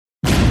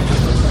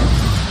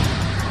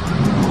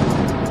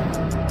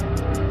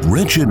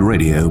Wretched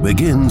Radio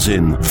begins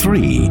in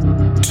 3,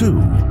 2,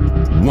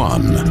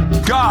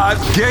 1. God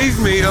gave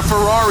me a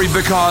Ferrari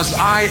because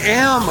I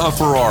am a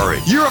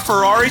Ferrari. You're a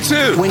Ferrari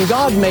too. When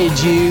God made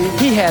you,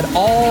 He had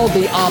all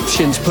the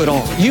options put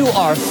on. You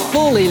are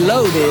fully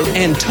loaded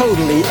and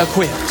totally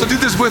equipped. So do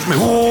this with me.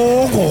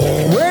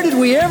 Where did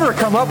we ever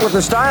come up with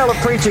the style of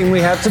preaching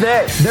we have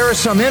today? There is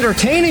some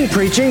entertaining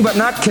preaching, but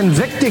not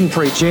convicting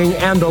preaching,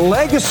 and the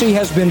legacy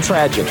has been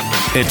tragic.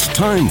 It's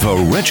time for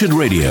Wretched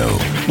Radio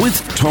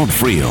with Todd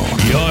Friel.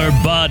 Your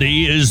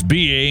body is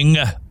being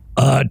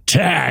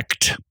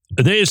attacked.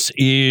 This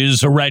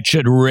is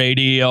Wretched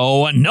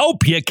Radio.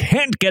 Nope, you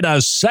can't get a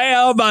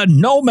salve.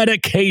 No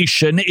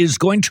medication is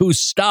going to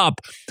stop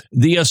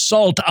the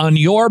assault on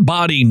your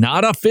body.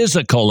 Not a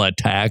physical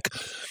attack,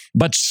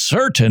 but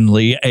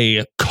certainly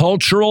a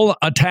cultural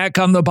attack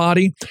on the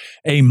body,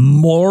 a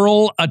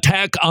moral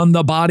attack on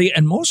the body,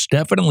 and most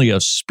definitely a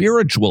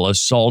spiritual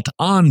assault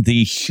on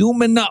the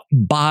human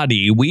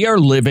body. We are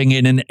living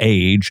in an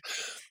age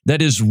that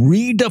is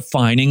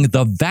redefining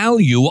the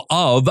value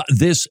of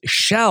this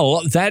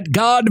shell that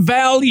God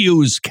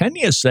values. Can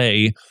you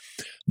say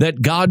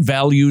that God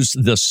values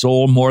the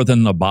soul more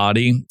than the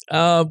body?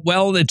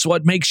 Well, it's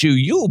what makes you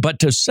you, but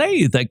to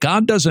say that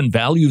God doesn't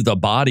value the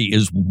body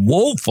is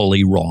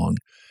woefully wrong.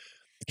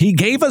 He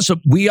gave us,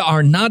 we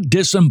are not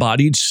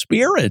disembodied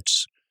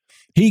spirits.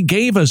 He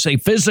gave us a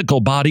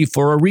physical body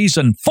for a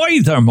reason.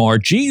 Furthermore,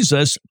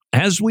 Jesus,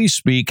 as we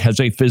speak, has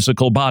a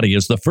physical body.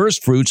 As the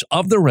first fruits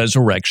of the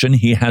resurrection,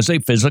 He has a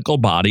physical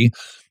body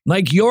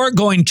like you're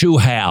going to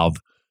have.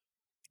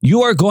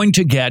 You are going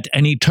to get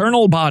an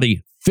eternal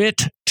body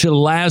fit to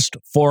last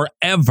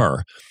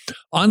forever.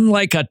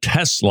 Unlike a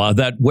Tesla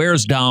that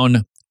wears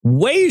down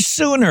way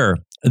sooner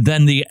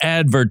than the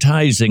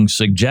advertising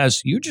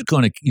suggests, you're just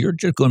going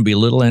to be a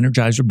little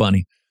Energizer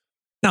Bunny.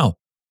 Now,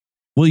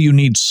 will you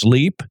need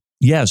sleep?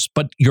 Yes,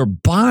 but your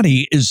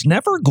body is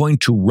never going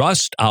to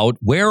rust out,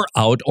 wear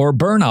out, or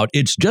burn out.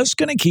 It's just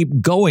going to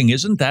keep going.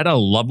 Isn't that a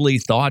lovely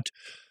thought?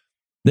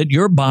 That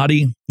your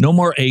body, no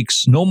more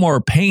aches, no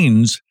more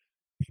pains,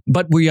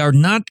 but we are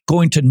not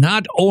going to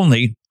not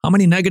only, how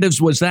many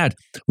negatives was that?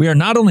 We are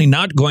not only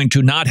not going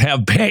to not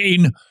have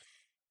pain,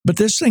 but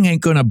this thing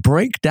ain't going to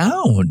break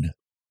down.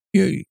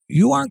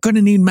 You aren't going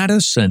to need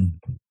medicine.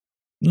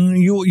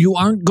 You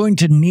aren't going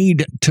to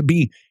need to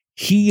be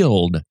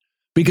healed.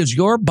 Because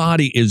your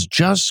body is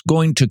just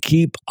going to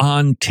keep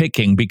on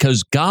ticking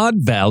because God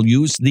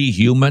values the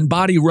human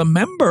body.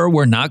 Remember,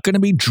 we're not going to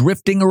be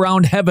drifting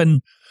around heaven.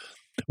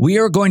 We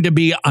are going to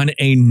be on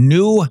a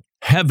new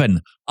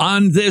heaven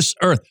on this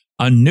earth,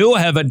 a new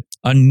heaven,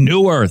 a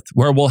new earth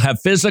where we'll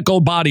have physical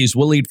bodies.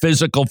 We'll eat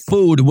physical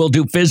food. We'll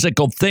do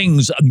physical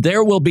things.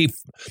 There will be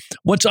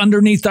what's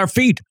underneath our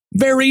feet,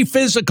 very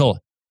physical.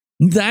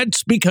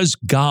 That's because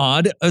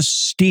God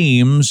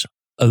esteems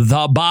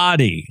the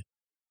body.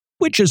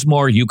 Which is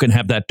more, you can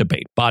have that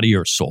debate, body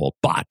or soul.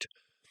 But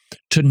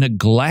to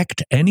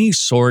neglect any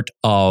sort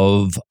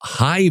of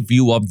high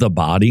view of the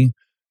body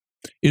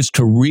is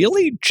to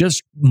really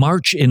just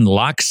march in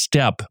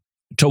lockstep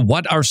to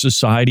what our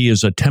society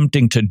is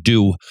attempting to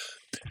do.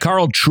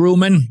 Carl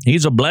Trueman,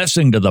 he's a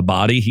blessing to the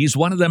body. He's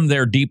one of them,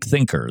 they're deep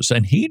thinkers.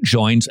 And he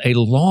joins a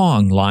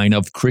long line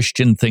of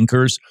Christian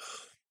thinkers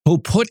who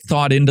put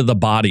thought into the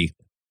body.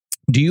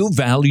 Do you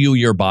value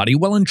your body?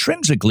 Well,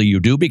 intrinsically you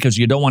do because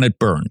you don't want it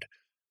burned.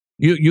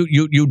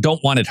 You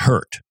don't want it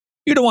hurt.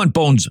 You don't want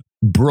bones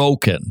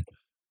broken.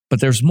 But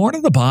there's more to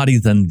the body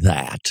than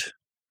that.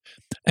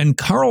 And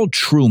Carl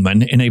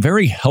Trueman, in a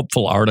very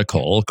helpful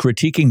article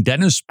critiquing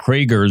Dennis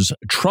Prager's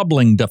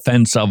troubling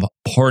defense of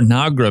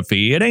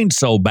pornography, it ain't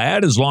so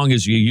bad as long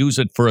as you use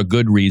it for a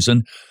good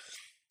reason,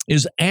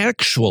 is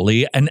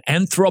actually an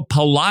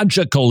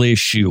anthropological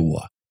issue.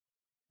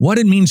 What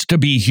it means to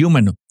be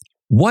human.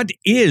 What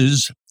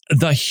is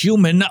the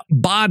human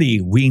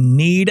body? We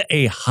need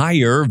a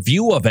higher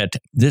view of it.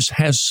 This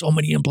has so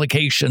many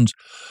implications.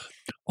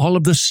 All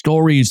of the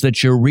stories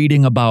that you're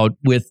reading about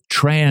with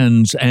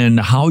trans and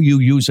how you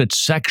use it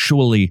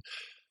sexually,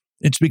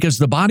 it's because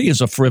the body is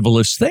a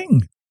frivolous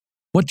thing.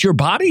 What your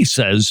body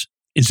says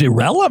is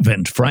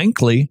irrelevant,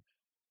 frankly.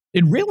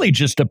 It really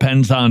just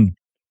depends on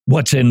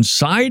what's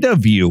inside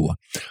of you,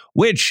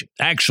 which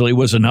actually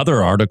was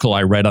another article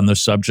I read on the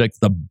subject,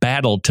 The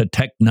Battle to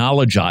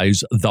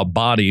Technologize the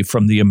Body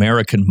from the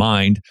American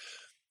Mind,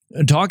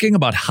 talking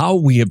about how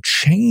we have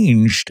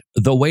changed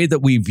the way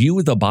that we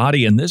view the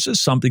body. And this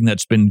is something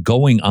that's been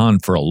going on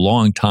for a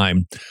long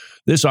time.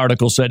 This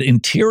article said,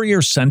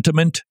 interior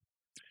sentiment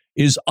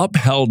is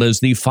upheld as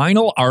the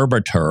final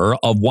arbiter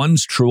of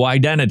one's true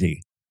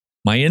identity.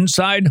 My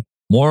inside,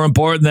 more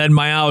important than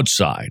my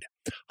outside.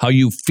 How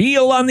you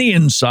feel on the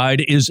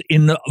inside is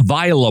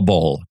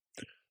inviolable.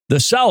 The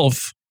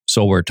self,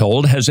 so we're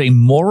told, has a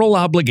moral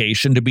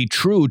obligation to be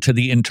true to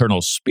the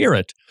internal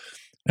spirit.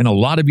 And a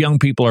lot of young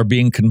people are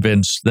being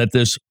convinced that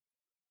this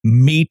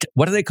meat,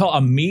 what do they call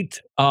a meat?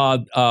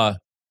 The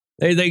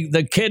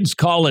kids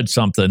call it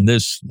something.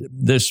 This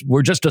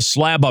we're just a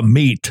slab of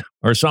meat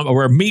or something.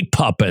 We're meat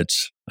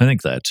puppets. I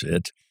think that's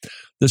it.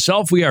 The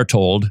self, we are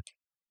told,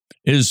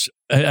 as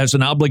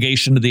an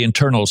obligation to the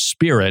internal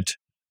spirit.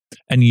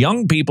 And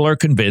young people are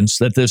convinced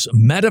that this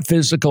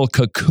metaphysical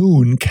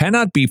cocoon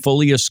cannot be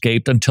fully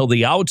escaped until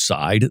the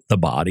outside, the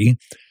body,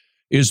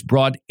 is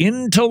brought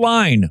into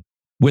line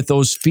with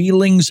those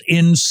feelings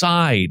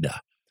inside.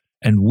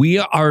 And we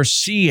are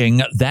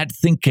seeing that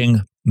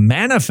thinking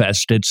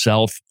manifest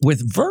itself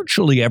with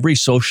virtually every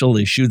social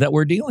issue that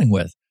we're dealing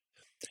with.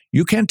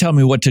 You can't tell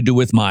me what to do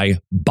with my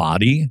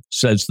body,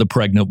 says the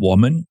pregnant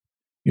woman.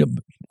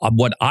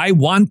 What I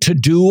want to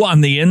do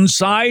on the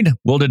inside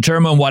will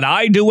determine what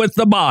I do with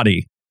the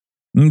body.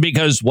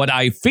 Because what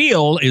I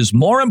feel is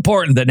more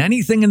important than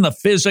anything in the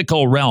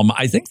physical realm.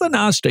 I think the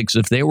Gnostics,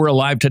 if they were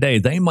alive today,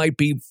 they might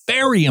be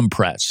very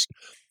impressed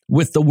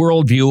with the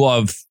worldview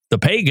of the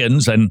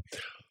pagans and,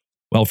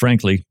 well,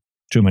 frankly,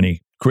 too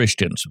many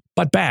Christians.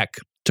 But back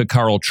to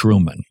Carl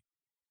Trueman.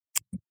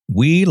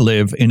 We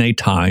live in a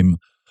time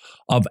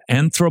of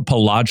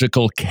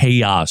anthropological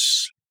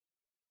chaos,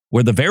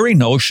 where the very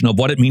notion of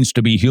what it means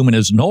to be human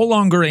is no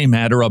longer a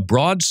matter of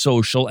broad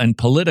social and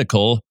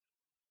political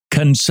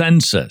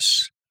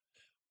consensus.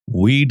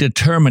 We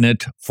determine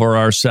it for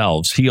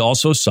ourselves. He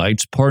also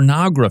cites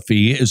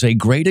pornography as a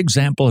great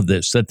example of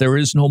this, that there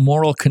is no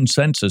moral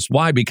consensus.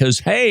 Why? Because,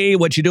 hey,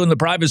 what you do in the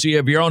privacy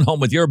of your own home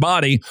with your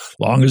body,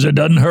 long as it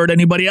doesn't hurt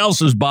anybody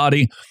else's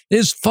body,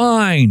 is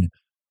fine.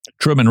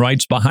 Trueman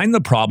writes, behind the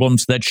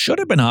problems that should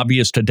have been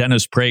obvious to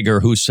Dennis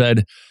Prager, who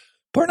said,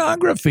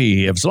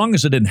 pornography, as long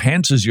as it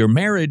enhances your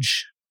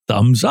marriage,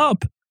 thumbs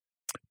up.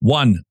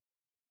 1,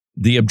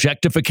 the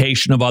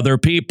objectification of other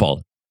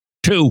people.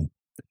 2,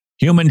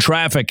 human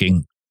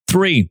trafficking.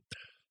 3,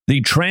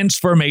 the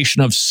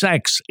transformation of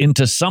sex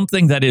into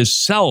something that is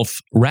self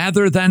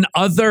rather than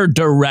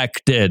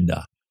other-directed.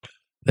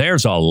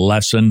 There's a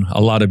lesson a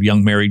lot of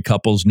young married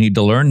couples need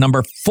to learn.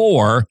 Number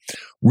 4,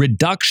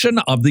 reduction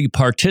of the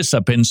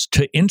participants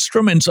to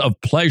instruments of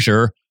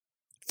pleasure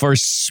for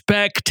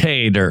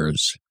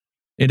spectators.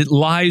 It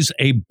lies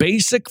a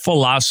basic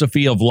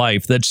philosophy of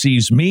life that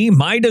sees me,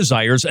 my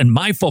desires, and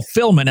my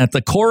fulfillment at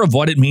the core of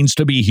what it means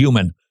to be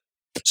human.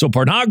 So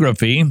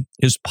pornography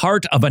is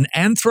part of an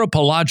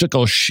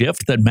anthropological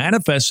shift that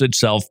manifests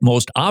itself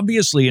most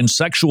obviously in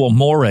sexual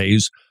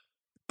mores,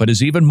 but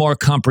is even more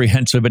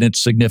comprehensive in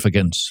its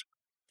significance.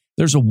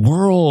 There's a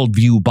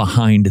worldview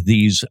behind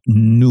these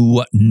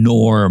new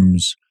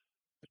norms.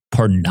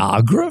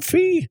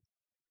 Pornography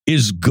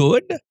is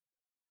good?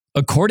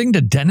 According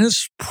to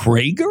Dennis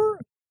Prager,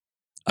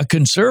 a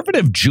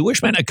conservative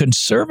Jewish man, a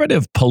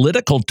conservative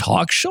political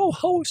talk show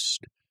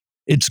host,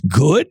 it's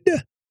good?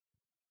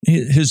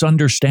 His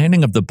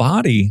understanding of the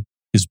body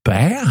is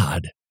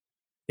bad.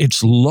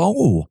 It's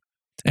low,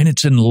 and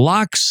it's in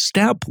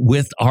lockstep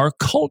with our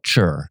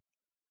culture.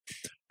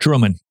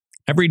 Trueman,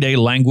 everyday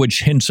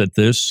language hints at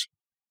this.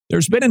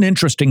 There's been an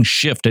interesting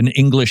shift in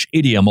English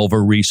idiom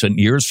over recent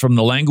years from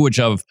the language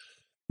of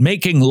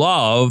making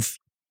love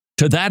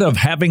to that of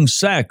having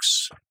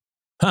sex.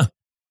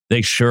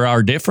 They sure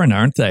are different,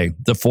 aren't they?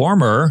 The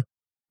former,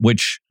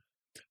 which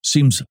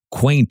seems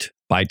quaint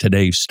by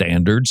today's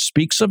standards,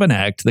 speaks of an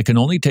act that can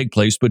only take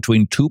place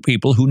between two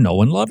people who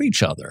know and love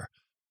each other,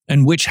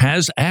 and which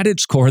has at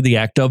its core the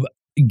act of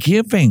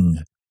giving.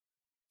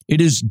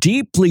 It is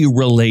deeply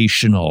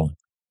relational,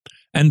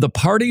 and the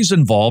parties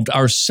involved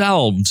are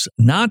selves,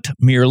 not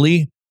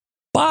merely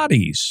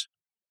bodies.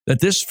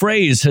 That this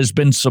phrase has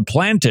been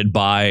supplanted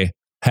by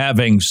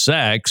having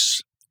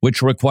sex,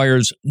 which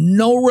requires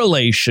no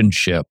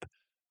relationship,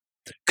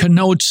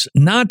 connotes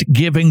not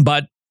giving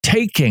but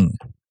taking.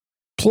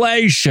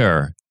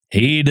 Pleasure,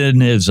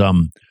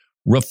 hedonism,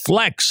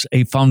 reflects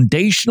a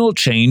foundational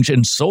change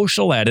in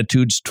social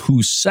attitudes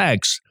to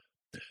sex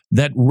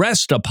that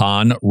rest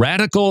upon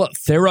radical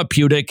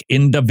therapeutic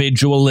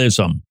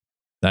individualism.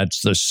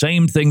 That's the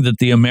same thing that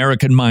the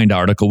American Mind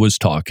article was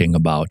talking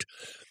about.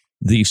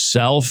 The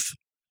self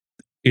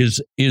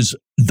is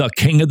the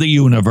king of the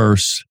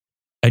universe,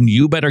 and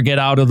you better get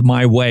out of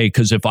my way,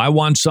 because if I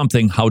want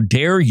something, how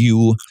dare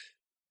you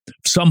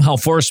somehow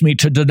force me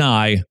to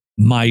deny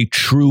my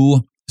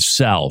true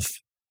self?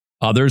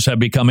 Others have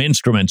become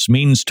instruments,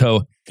 means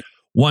to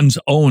one's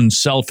own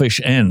selfish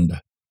end.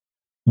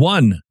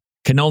 One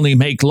can only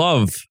make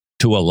love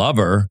to a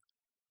lover,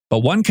 but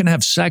one can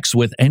have sex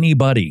with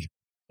anybody,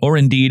 or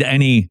indeed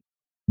any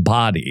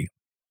body.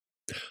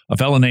 A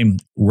fellow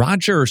named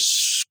Roger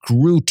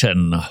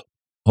Scruton,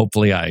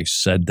 hopefully I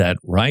said that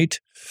right,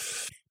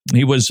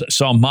 he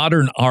saw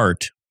modern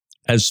art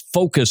as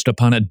focused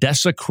upon a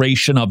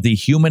desecration of the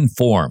human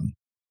form.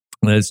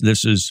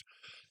 This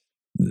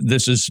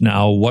is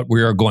now what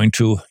we are going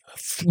to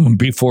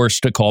be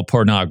forced to call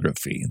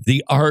pornography,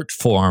 the art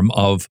form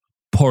of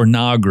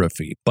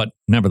pornography. But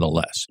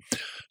nevertheless,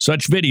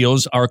 such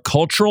videos are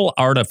cultural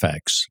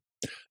artifacts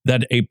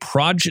that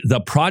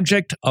the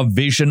project of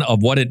vision of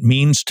what it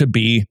means to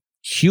be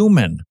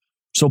human.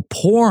 So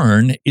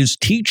porn is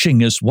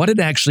teaching us what it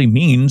actually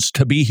means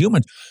to be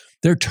human.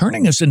 They're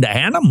turning us into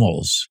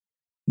animals.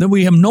 That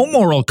we have no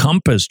moral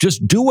compass.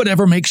 Just do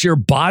whatever makes your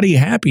body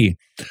happy.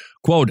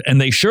 Quote, and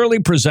they surely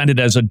present it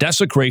as a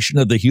desecration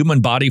of the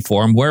human body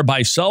form,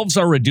 whereby selves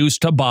are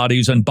reduced to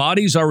bodies and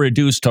bodies are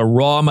reduced to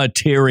raw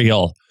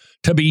material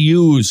to be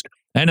used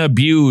and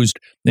abused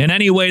in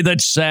any way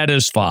that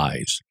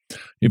satisfies.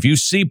 If you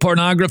see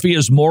pornography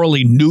as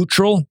morally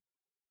neutral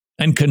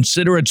and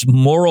consider its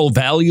moral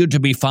value to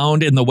be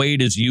found in the way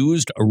it is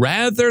used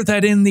rather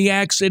than in the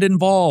acts it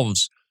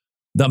involves,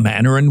 the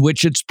manner in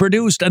which it's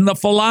produced, and the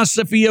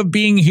philosophy of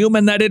being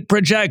human that it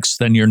projects,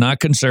 then you're not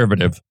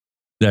conservative,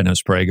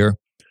 Dennis Prager.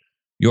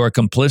 You are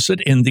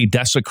complicit in the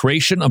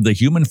desecration of the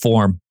human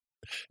form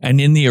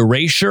and in the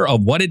erasure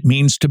of what it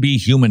means to be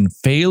human.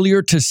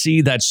 Failure to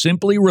see that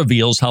simply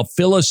reveals how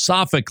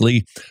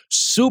philosophically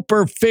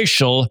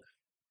superficial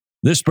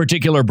this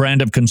particular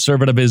brand of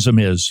conservatism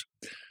is.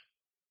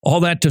 All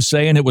that to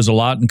say, and it was a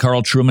lot, and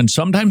Carl Trueman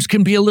sometimes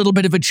can be a little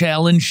bit of a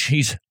challenge.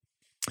 He's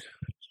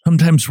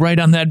sometimes right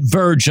on that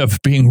verge of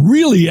being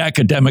really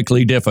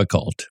academically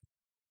difficult.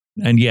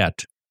 And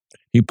yet,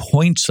 he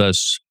points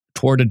us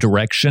toward a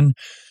direction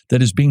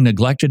that is being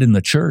neglected in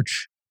the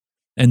church.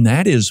 And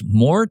that is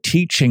more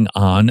teaching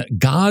on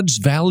God's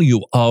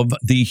value of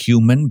the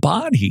human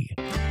body.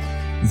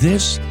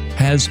 This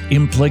has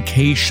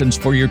implications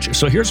for your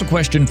So here's a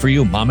question for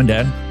you, Mom and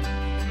Dad.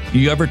 Do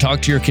you ever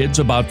talk to your kids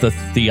about the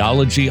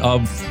theology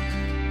of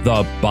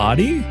the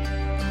body?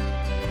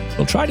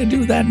 We'll try to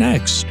do that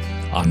next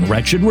on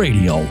Wretched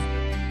Radio.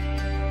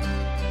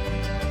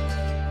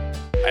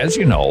 As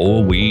you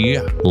know, we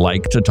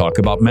like to talk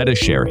about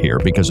Medi-Share here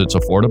because it's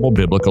affordable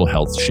biblical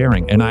health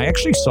sharing. And I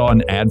actually saw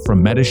an ad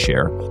from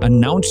Medi-Share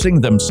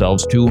announcing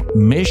themselves to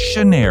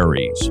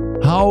missionaries.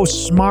 How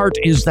smart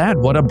is that?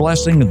 What a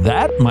blessing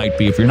that might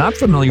be. If you're not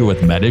familiar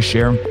with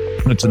Medi-Share,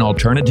 it's an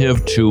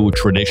alternative to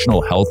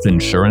traditional health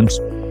insurance,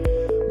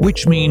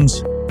 which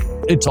means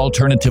it's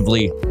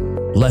alternatively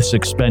less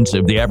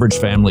expensive. The average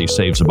family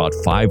saves about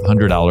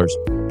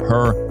 $500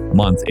 per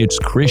month. It's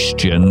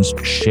Christians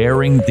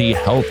sharing the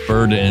health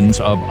burdens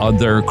of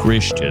other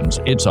Christians.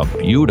 It's a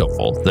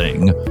beautiful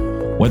thing.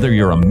 Whether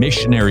you're a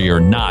missionary or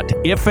not,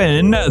 if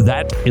and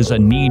that is a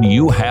need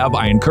you have,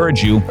 I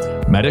encourage you,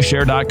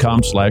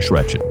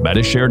 Medishare.com/wretched,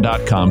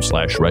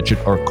 Medishare.com/wretched,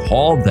 or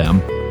call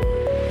them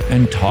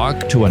and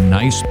talk to a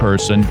nice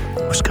person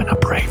who's going to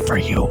pray for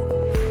you.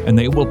 And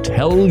they will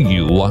tell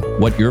you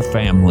what your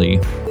family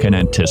can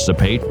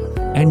anticipate.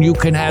 And you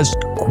can ask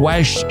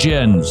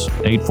questions.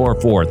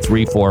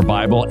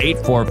 844-34-BIBLE,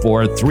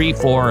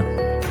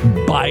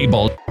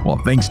 844-34-BIBLE. Well,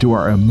 thanks to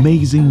our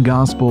amazing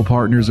gospel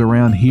partners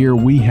around here,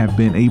 we have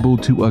been able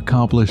to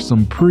accomplish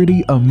some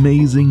pretty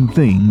amazing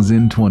things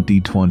in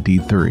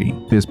 2023.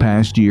 This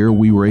past year,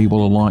 we were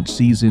able to launch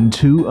Season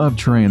 2 of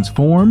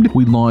Transformed.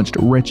 We launched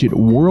Wretched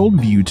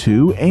Worldview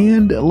 2,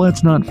 and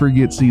let's not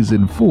forget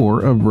Season 4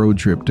 of Road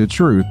Trip to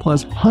Truth,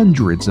 plus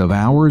hundreds of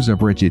hours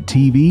of Wretched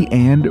TV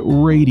and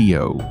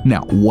radio.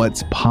 Now,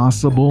 what's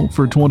possible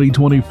for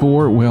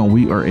 2024? Well,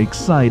 we are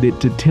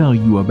excited to tell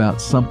you about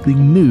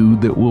something new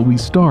that will be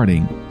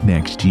starting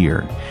next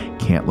year.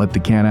 Can't let the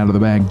cat out of the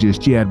bag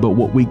just yet, but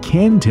what we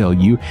can tell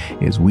you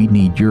is we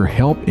need your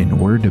help in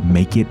order to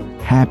make it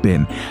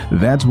happen.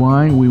 That's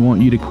why we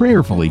want you to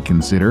prayerfully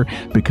consider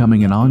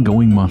becoming an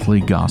ongoing monthly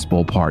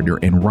gospel partner.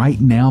 And right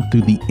now,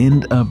 through the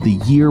end of the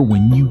year,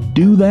 when you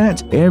do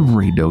that,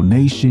 every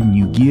donation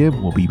you give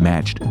will be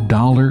matched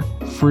dollar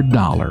for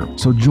dollar.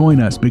 So join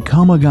us,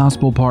 become a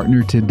gospel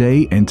partner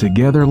today, and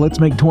together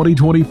let's make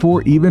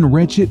 2024 even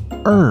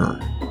wretched-er.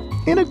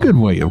 In a good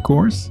way, of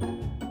course.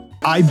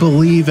 I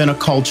believe in a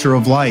culture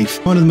of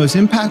life. One of the most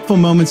impactful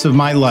moments of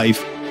my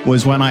life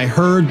was when I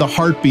heard the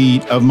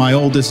heartbeat of my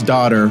oldest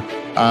daughter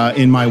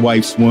in my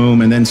wife's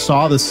womb, and then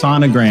saw the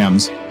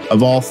sonograms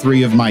of all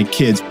three of my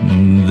kids.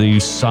 The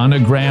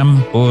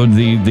sonogram, or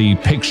the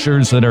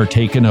pictures that are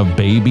taken of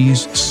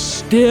babies,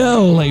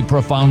 still a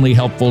profoundly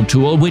helpful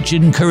tool, which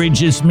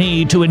encourages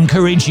me to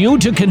encourage you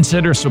to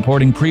consider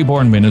supporting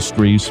Preborn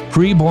Ministries.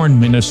 Preborn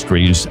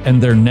Ministries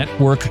and their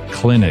network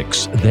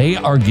clinics. They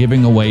are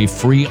giving away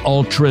free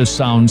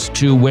ultrasounds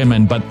to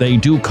women, but they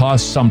do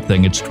cost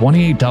something. It's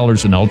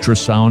 $28 an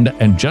ultrasound,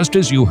 and just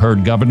as you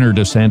heard Governor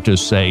DeSantis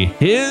say,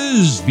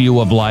 his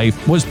view of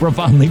life was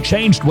profoundly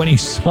changed when he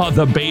saw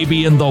the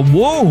baby in the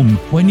womb.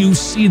 When you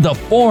see the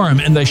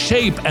form and the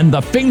shape and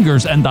the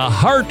fingers and the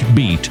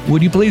heartbeat,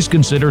 would you please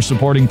consider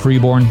supporting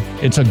Preborn?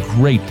 It's a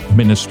great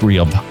ministry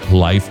of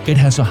life. It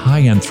has a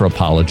high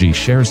anthropology,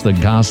 shares the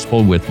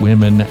gospel with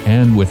women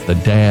and with the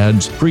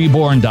dads.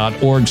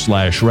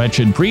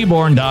 Preborn.org/wretched,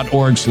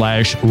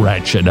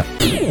 Preborn.org/wretched.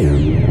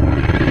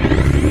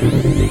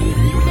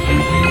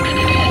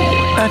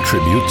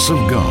 Attributes of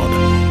God.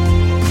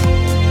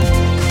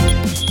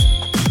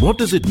 What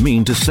does it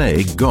mean to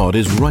say God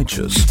is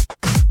righteous?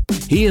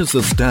 He is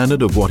the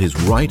standard of what is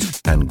right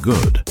and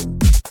good.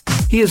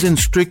 He is in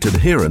strict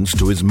adherence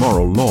to his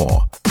moral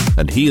law,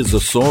 and he is the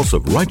source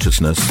of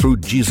righteousness through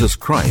Jesus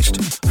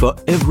Christ for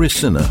every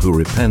sinner who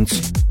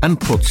repents and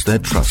puts their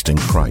trust in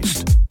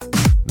Christ.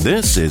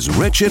 This is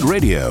Wretched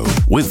Radio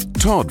with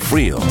Todd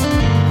Friel.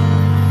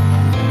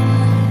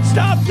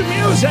 Stop the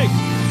music!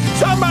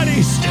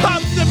 Somebody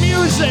stop the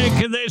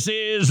music. This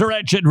is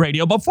Wretched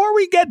Radio. Before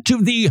we get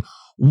to the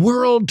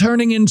world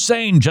turning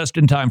insane just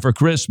in time for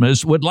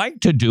Christmas, would like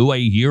to do a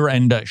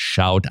year-end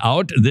shout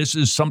out. This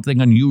is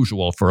something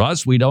unusual for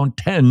us. We don't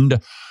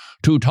tend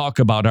to talk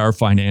about our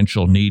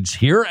financial needs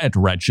here at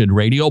Wretched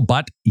Radio,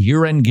 but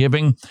year-end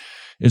giving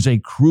is a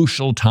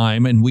crucial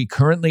time, and we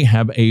currently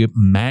have a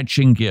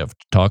matching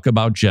gift. Talk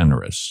about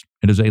generous.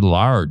 It is a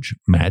large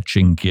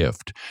matching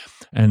gift,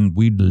 and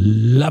we'd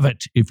love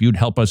it if you'd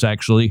help us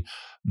actually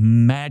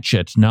match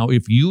it. Now,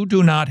 if you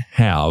do not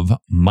have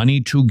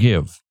money to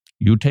give,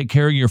 you take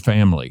care of your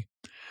family.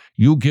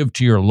 You give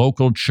to your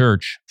local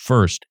church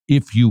first,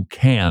 if you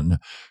can.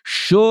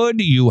 Should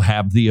you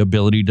have the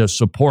ability to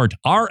support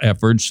our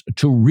efforts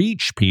to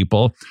reach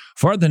people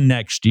for the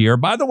next year?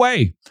 By the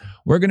way,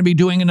 we're going to be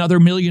doing another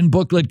million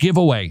booklet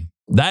giveaway.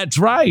 That's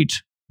right.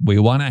 We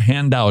want to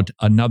hand out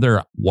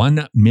another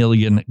 1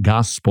 million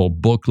gospel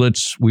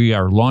booklets. We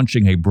are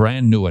launching a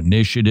brand new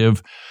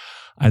initiative.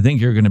 I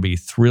think you're going to be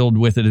thrilled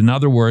with it. In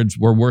other words,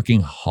 we're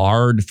working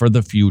hard for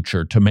the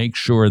future to make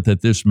sure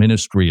that this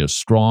ministry is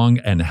strong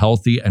and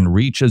healthy and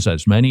reaches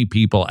as many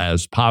people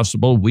as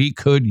possible. We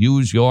could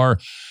use your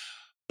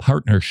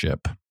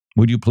partnership.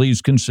 Would you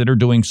please consider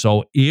doing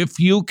so if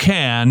you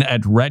can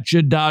at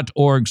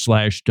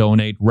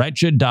wretched.org/donate,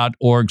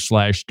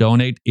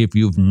 wretched.org/donate. If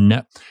you've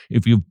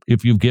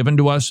given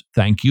to us,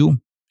 thank you.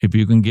 If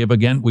you can give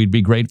again, we'd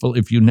be grateful.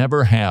 If you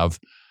never have,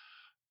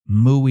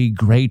 mooey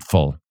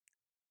grateful.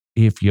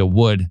 If you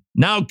would.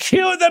 Now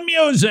cue the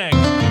music.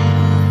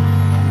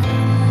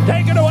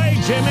 Take it away,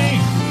 Jimmy.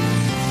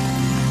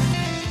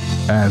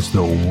 As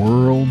the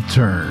world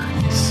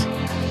turns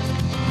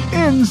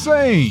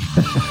insane.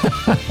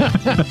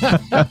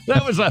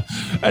 That was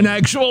an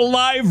actual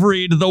live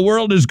read. The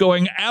world is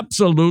going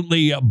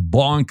absolutely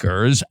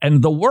bonkers,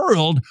 and the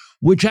world,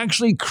 which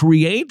actually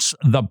creates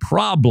the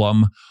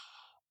problem,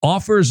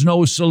 offers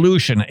no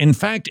solution. In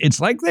fact, it's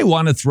like they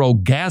want to throw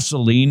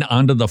gasoline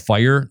onto the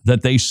fire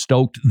that they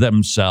stoked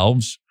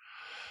themselves.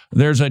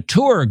 There's a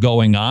tour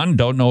going on.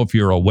 Don't know if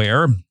you're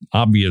aware,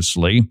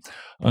 obviously.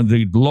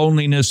 The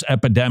loneliness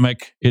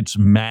epidemic, it's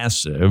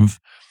massive.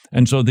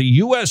 And so the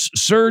U.S.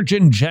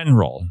 Surgeon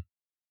General,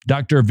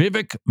 Dr.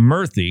 Vivek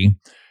Murthy,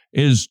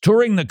 is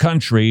touring the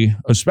country,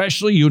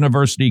 especially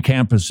university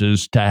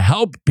campuses, to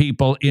help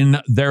people in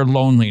their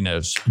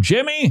loneliness.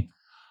 Jimmy,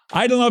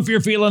 I don't know if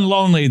you're feeling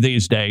lonely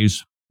these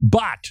days,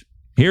 but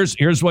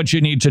here's what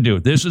you need to do.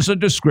 This is a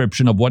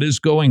description of what is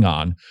going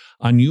on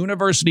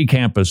university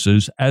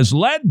campuses as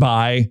led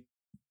by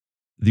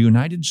the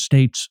United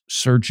States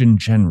Surgeon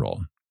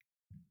General.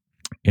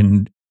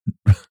 And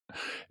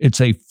it's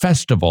a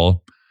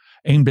festival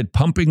aimed at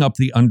pumping up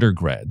the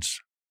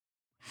undergrads.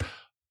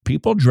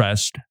 People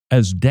dressed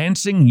as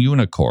dancing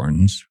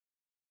unicorns.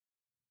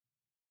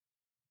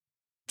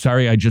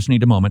 Sorry, I just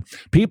need a moment.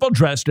 People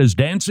dressed as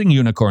dancing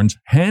unicorns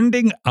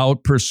handing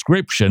out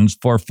prescriptions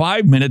for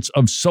 5 minutes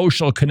of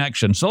social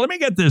connection. So let me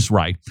get this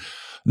right.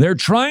 They're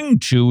trying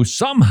to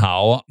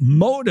somehow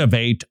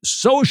motivate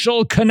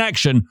social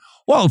connection,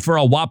 well, for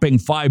a whopping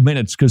 5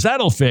 minutes, because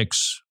that'll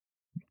fix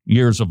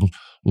years of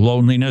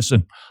loneliness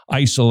and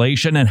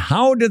isolation. And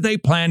how do they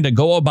plan to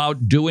go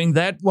about doing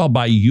that? Well,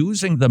 by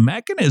using the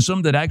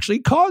mechanism that actually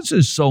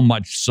causes so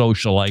much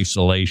social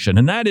isolation,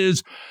 and that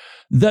is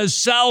the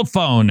cell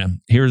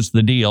phone. Here's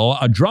the deal.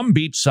 A drum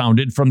beat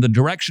sounded from the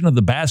direction of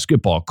the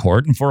basketball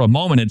court, and for a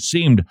moment it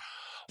seemed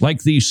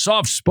like the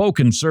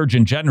soft-spoken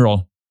Surgeon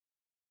General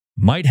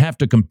might have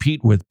to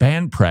compete with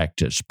band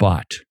practice.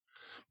 But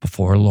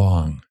before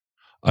long,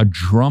 a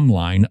drum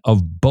line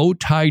of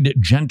bow-tied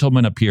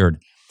gentlemen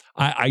appeared.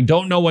 I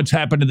don't know what's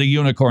happened to the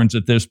unicorns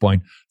at this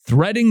point,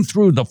 threading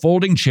through the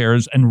folding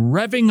chairs and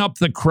revving up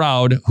the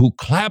crowd who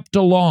clapped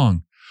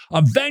along.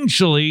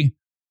 Eventually,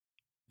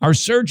 our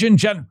Surgeon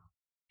General,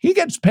 he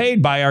gets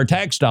paid by our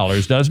tax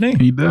dollars, doesn't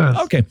he? He does.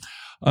 Okay.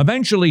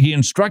 Eventually, he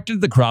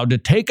instructed the crowd to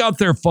take out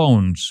their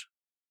phones.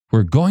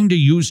 We're going to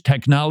use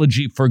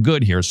technology for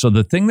good here. So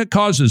the thing that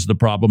causes the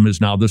problem is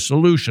now the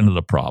solution to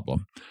the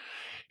problem.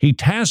 He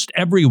tasked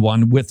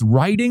everyone with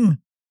writing.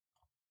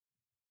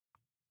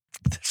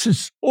 This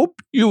is so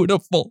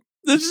beautiful.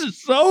 This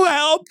is so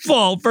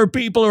helpful for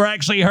people who are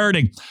actually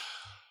hurting.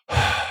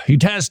 He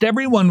tasked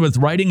everyone with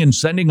writing and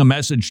sending a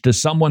message to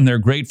someone they're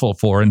grateful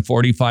for in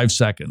 45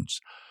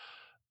 seconds.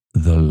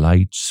 The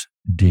lights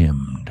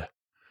dimmed.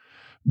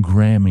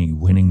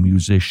 Grammy-winning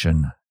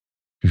musician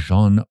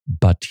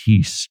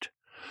Jean-Baptiste,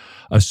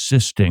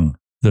 assisting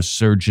the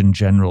Surgeon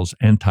General's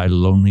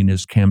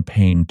anti-loneliness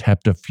campaign,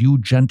 tapped a few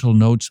gentle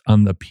notes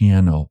on the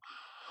piano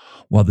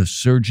while the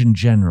Surgeon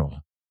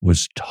General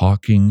was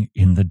talking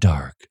in the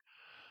dark,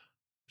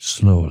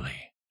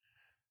 slowly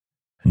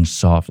and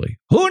softly.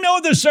 Who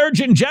knew the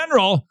Surgeon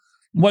General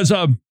was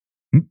a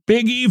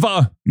Big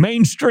Eva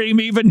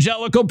mainstream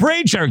evangelical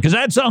preacher? Because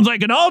that sounds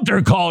like an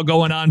altar call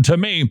going on to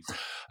me.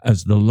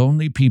 As the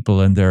lonely people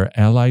and their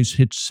allies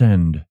hit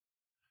send,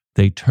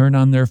 they turn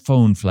on their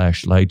phone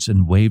flashlights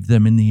and wave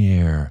them in the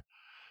air.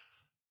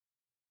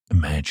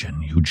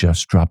 Imagine you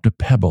just dropped a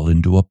pebble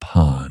into a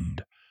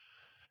pond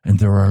and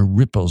there are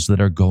ripples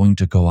that are going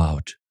to go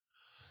out.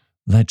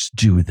 Let's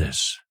do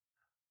this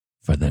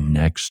for the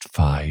next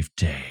 5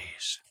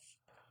 days.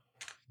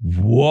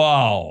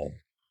 Wow.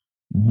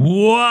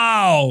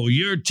 Wow,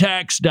 your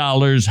tax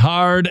dollars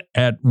hard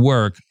at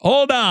work.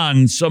 Hold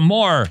on, some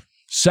more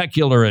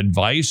secular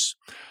advice.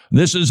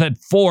 This is at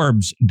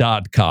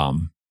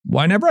Forbes.com.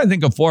 Whenever I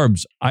think of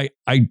Forbes, I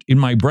in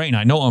my brain,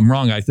 I know I'm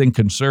wrong, I think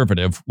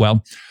conservative.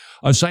 Well,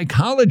 a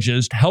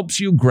psychologist helps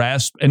you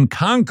grasp and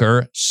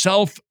conquer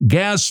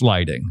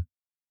self-gaslighting.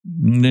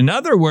 In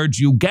other words,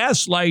 you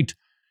gaslight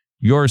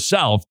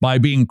yourself by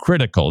being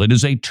critical. It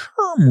is a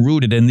term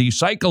rooted in the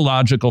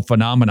psychological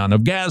phenomenon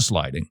of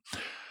gaslighting.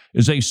 It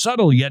is a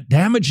subtle yet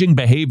damaging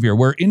behavior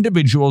where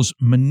individuals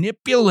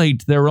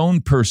manipulate their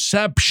own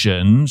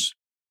perceptions.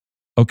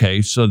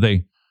 Okay, so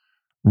they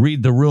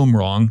read the room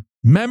wrong.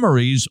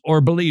 Memories or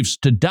beliefs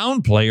to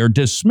downplay or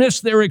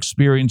dismiss their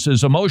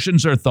experiences,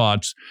 emotions, or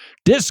thoughts,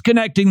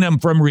 disconnecting them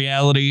from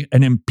reality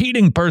and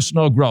impeding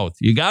personal growth.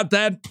 You got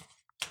that?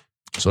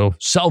 So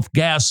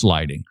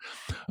self-gaslighting.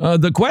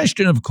 The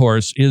question, of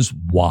course, is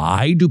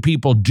why do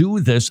people do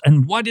this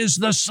and what is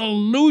the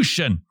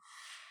solution?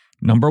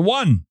 Number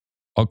one,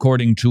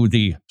 according to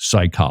the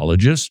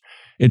psychologist,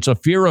 it's a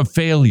fear of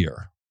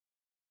failure.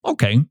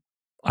 Okay,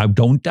 I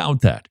don't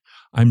doubt that.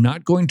 I'm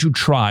not going to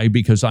try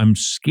because I'm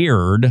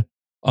scared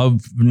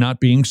of not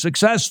being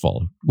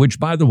successful, which,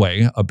 by the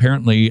way,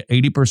 apparently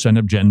 80%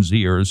 of Gen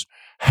Zers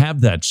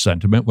have that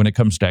sentiment when it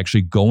comes to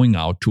actually going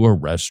out to a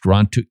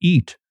restaurant to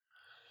eat.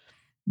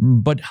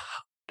 But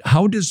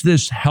how does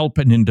this help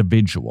an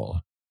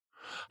individual?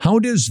 How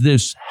does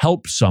this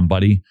help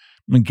somebody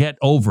get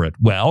over it?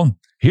 Well,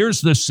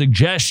 here's the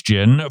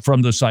suggestion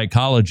from the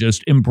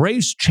psychologist.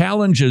 Embrace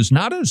challenges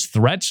not as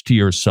threats to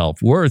your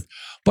self-worth,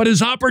 but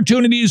as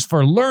opportunities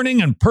for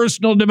learning and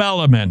personal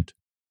development.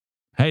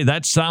 Hey,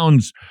 that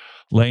sounds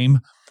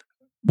lame.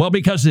 Well,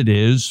 because it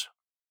is.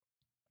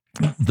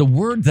 The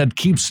word that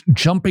keeps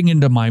jumping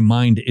into my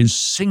mind is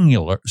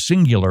singular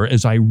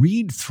as I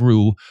read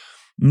through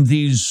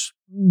these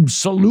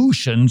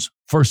solutions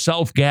for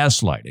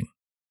self-gaslighting.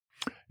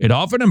 It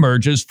often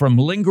emerges from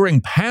lingering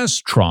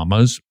past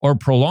traumas or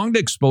prolonged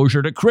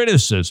exposure to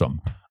criticism.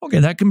 Okay,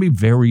 that can be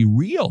very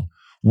real.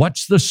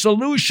 What's the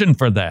solution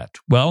for that?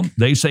 Well,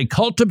 they say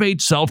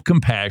cultivate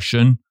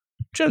self-compassion.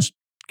 Just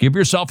give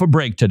yourself a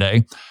break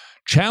today.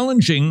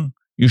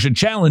 You should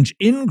challenge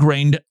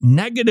ingrained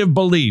negative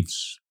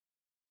beliefs.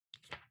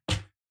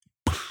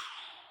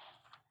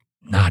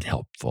 Not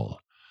helpful.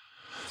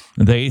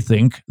 They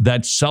think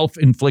that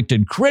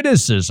self-inflicted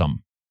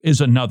criticism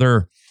is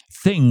another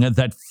thing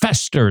that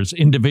festers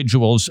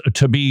individuals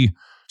to be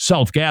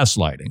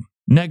self-gaslighting.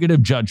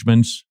 Negative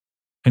judgments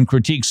and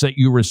critiques that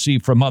you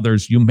receive from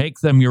others, you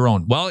make them your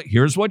own. Well,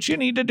 here's what you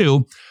need to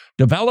do.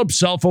 Develop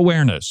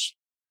self-awareness.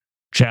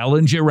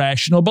 Challenge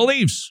irrational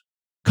beliefs.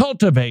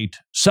 Cultivate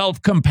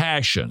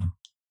self-compassion.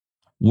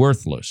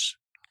 Worthless.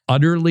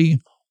 Utterly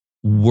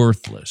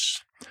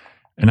worthless.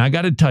 And I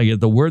got to tell you,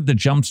 the word that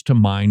jumps to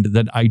mind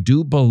that I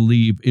do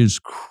believe is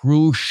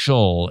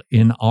crucial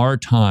in our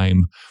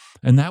time,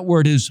 and that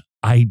word is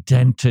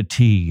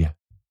identity.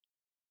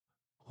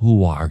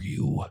 Who are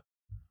you?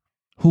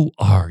 Who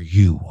are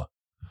you?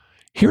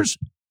 Here's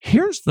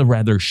the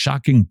rather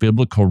shocking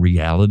biblical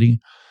reality.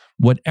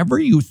 Whatever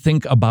you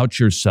think about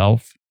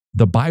yourself,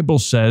 the Bible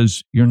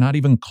says you're not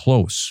even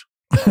close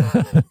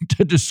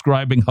to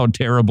describing how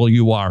terrible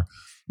you are.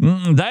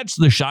 That's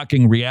the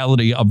shocking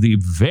reality of the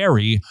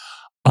very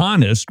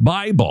honest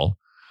Bible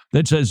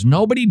that says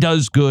nobody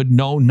does good,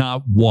 no,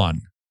 not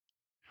one.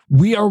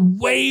 We are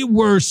way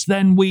worse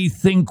than we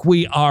think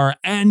we are,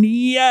 and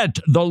yet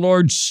the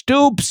Lord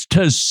stoops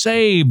to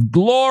save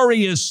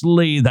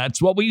gloriously.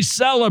 That's what we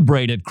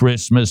celebrate at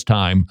Christmas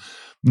time.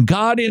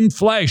 God in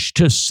flesh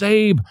to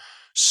save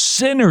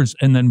sinners.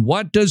 And then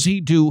what does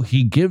he do?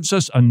 He gives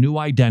us a new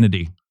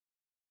identity.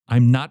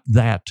 I'm not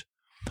that.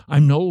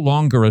 I'm no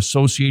longer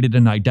associated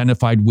and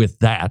identified with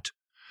that,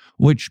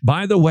 which,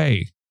 by the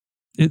way,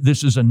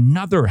 this is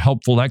another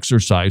helpful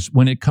exercise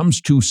when it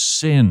comes to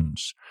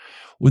sins,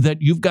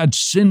 that you've got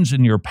sins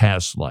in your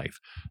past life.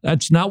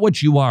 That's not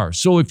what you are.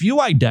 So if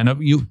you identify,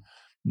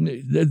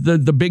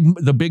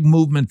 the big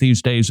movement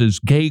these days is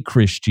gay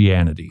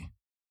Christianity.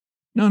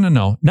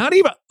 No. Not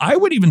even, I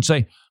would even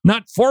say,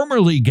 not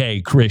formerly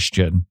gay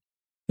Christian.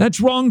 That's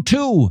wrong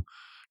too.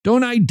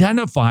 Don't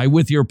identify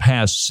with your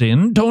past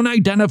sin. Don't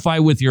identify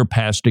with your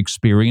past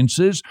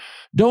experiences.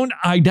 Don't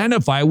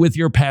identify with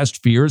your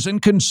past fears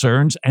and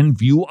concerns and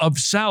view of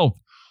self.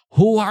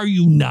 Who are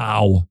you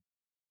now?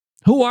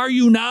 Who are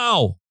you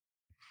now?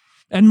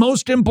 And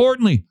most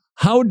importantly,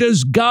 how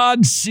does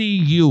God see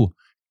you?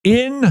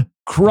 In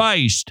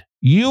Christ,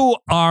 you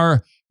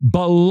are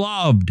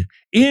beloved.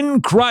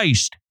 In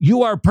Christ,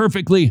 you are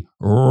perfectly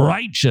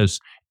righteous.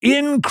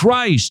 In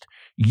Christ,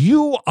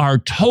 you are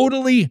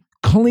totally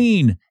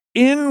clean.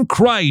 In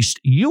Christ,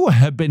 you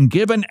have been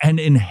given an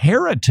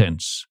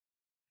inheritance.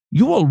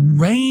 You will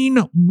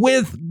reign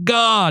with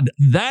God.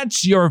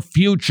 That's your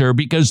future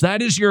because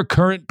that is your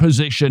current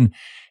position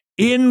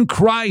in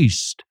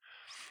Christ.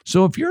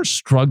 So if you're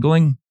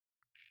struggling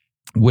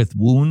with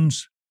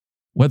wounds,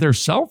 whether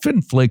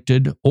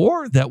self-inflicted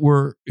or that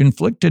were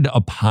inflicted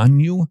upon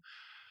you,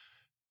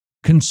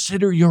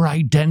 consider your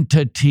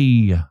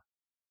identity.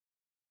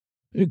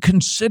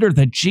 Consider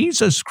that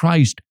Jesus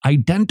Christ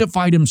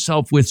identified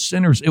himself with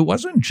sinners. It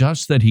wasn't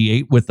just that he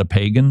ate with the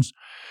pagans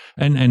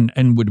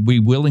and would be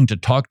willing to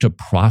talk to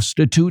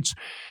prostitutes.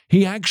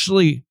 He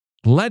actually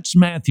lets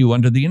Matthew,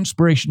 under the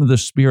inspiration of the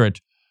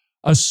Spirit,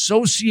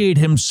 associate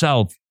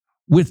himself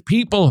with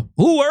people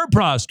who were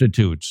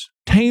prostitutes.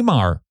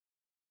 Tamar,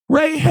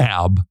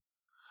 Rahab,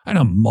 and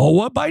a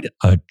Moabite,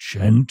 a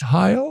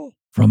Gentile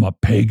from a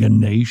pagan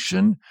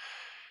nation.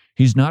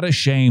 He's not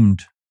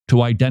ashamed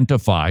to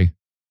identify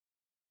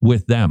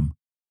with them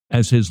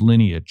as his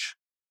lineage.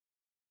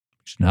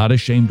 He's not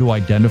ashamed to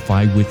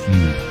identify with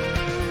you.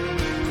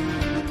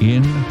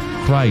 In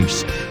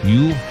Christ,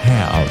 you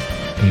have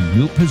a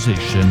new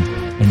position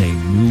and a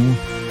new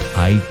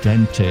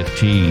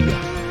identity.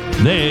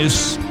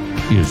 This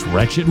is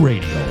Wretched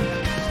Radio.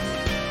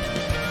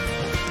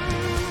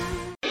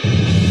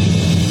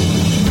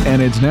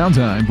 And it's now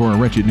time for a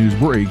Wretched News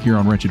Break here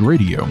on Wretched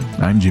Radio.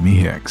 I'm Jimmy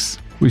Hicks.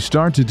 We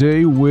start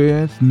today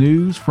with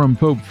news from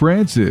Pope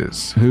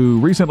Francis, who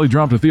recently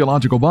dropped a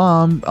theological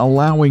bomb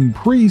allowing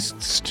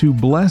priests to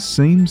bless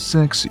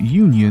same-sex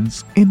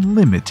unions in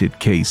limited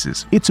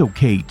cases. It's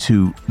okay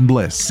to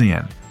bless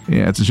sin.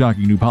 Yeah, it's a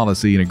shocking new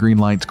policy, and it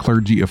greenlights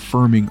clergy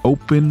affirming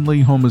openly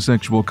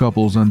homosexual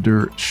couples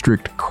under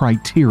strict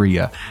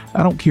criteria.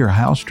 I don't care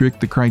how strict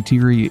the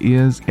criteria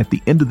is, at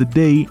the end of the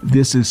day,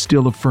 this is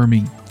still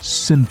affirming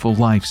sinful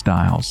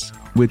lifestyles,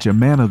 which a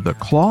man of the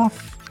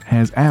cloth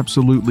has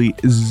absolutely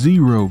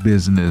zero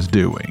business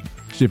doing.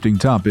 Shifting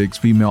topics,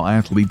 female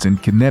athletes in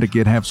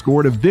Connecticut have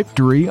scored a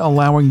victory,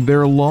 allowing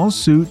their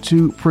lawsuit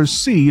to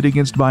proceed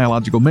against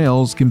biological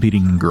males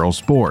competing in girls'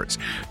 sports.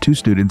 Two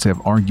students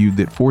have argued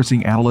that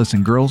forcing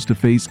adolescent girls to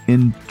face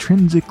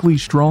intrinsically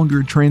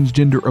stronger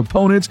transgender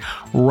opponents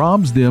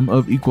robs them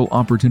of equal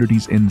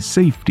opportunities and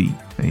safety.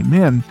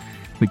 Amen.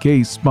 The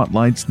case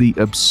spotlights the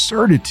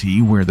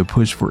absurdity where the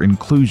push for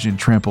inclusion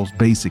tramples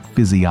basic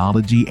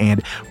physiology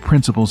and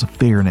principles of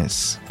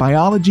fairness.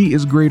 Biology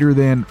is greater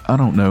than,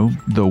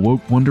 the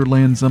woke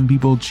wonderland some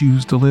people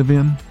choose to live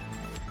in.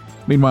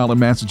 Meanwhile, in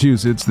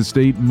Massachusetts, the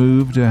state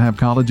moved to have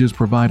colleges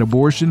provide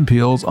abortion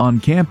pills on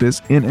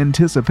campus in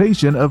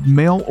anticipation of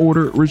mail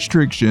order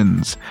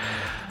restrictions.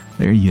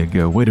 There you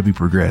go. Way to be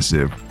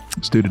progressive.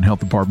 Student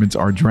health departments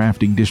are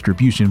drafting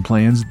distribution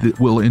plans that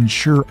will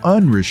ensure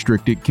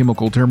unrestricted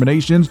chemical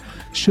terminations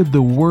should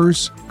the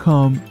worst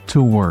come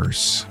to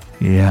worse.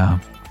 Yeah,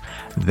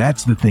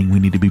 that's the thing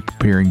we need to be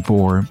preparing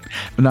for.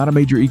 Not a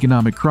major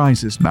economic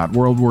crisis, not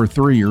World War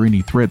III or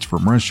any threats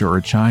from Russia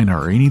or China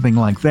or anything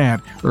like that.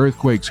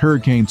 Earthquakes,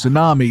 hurricanes,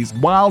 tsunamis,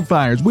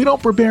 wildfires. We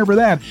don't prepare for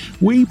that.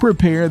 We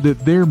prepare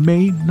that there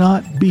may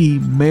not be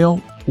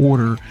mail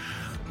order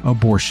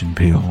abortion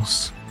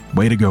pills.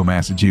 Way to go,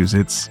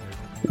 Massachusetts.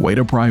 Way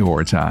to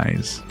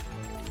prioritize.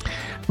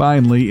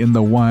 Finally, in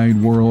the wide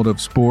world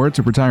of sports,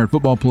 a retired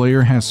football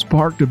player has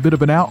sparked a bit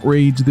of an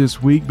outrage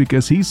this week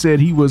because he said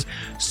he was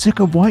sick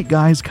of white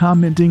guys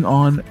commenting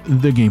on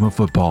the game of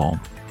football.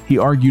 He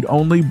argued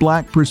only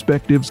black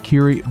perspectives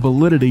carry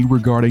validity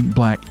regarding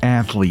black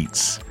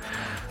athletes.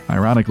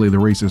 Ironically, the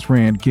racist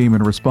rant came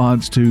in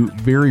response to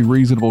very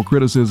reasonable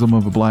criticism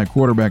of a black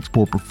quarterback's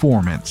poor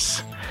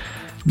performance.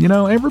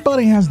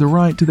 Everybody has the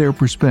right to their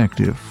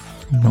perspective,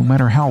 no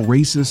matter how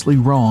racistly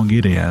wrong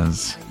it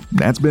is.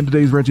 That's been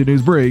today's Wretched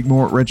News Break.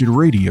 More Wretched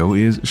Radio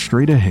is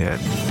straight ahead.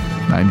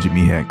 I'm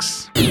Jimmy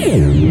Hicks.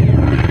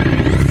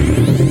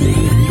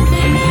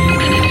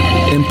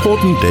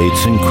 Important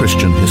dates in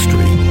Christian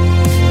history.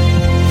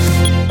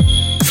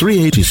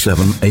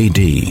 387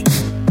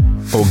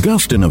 AD.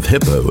 Augustine of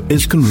Hippo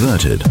is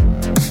converted.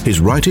 His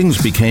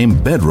writings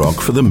became bedrock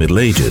for the Middle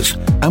Ages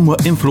and were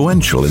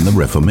influential in the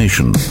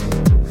Reformation.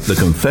 The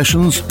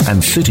Confessions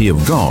and City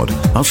of God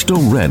are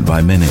still read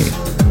by many.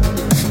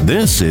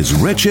 This is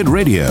Wretched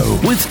Radio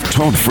with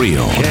Todd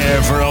Friel.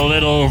 Care for a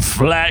little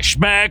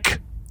flashback?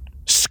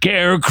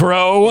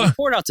 Scarecrow. The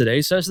report out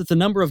today says that the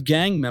number of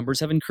gang members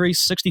have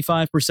increased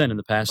 65% in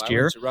the past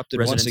year. Erupted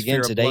once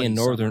again today in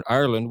Northern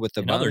Ireland with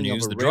the other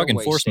news, the Drug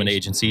Enforcement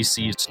Agency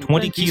seized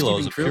 20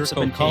 kilos of pure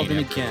cocaine.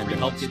 Again to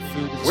help get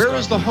food. Where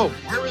is the hope?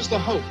 Where is the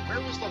hope? Where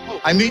is the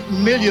hope? I meet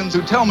millions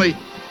who tell me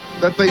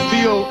that they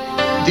feel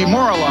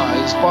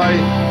demoralized by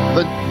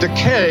the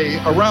decay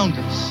around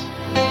us.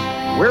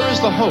 Where is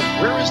the hope?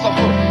 Where is the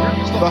hope?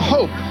 Where is the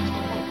hope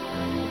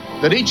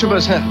that each of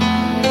us have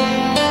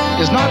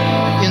is not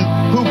in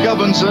who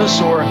governs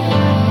us or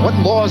what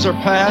laws are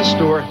passed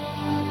or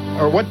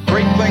what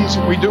great things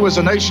we do as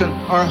a nation.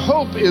 Our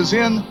hope is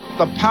in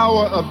the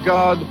power of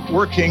God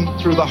working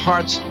through the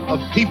hearts of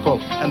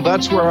people. And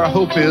that's where our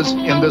hope is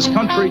in this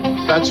country.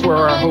 That's where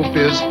our hope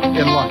is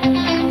in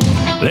life.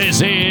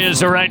 This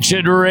is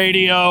Wretched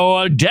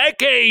Radio.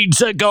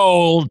 Decades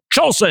ago,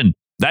 Cholson,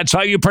 that's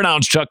how you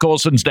pronounce Chuck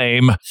Colson's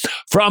name,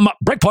 from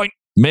Breakpoint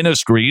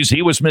Ministries.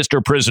 He was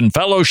Mr. Prison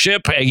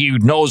Fellowship. He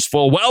knows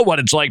full well what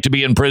it's like to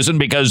be in prison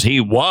because he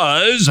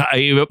was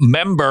a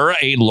member,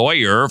 a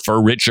lawyer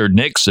for Richard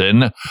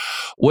Nixon,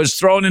 was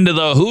thrown into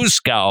the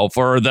hoosegow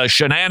for the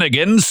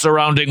shenanigans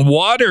surrounding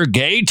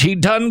Watergate. He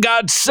done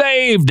got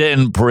saved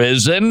in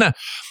prison.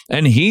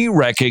 And he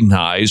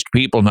recognized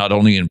people not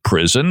only in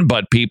prison,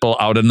 but people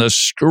out in the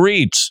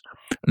streets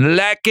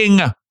lacking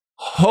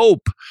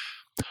hope.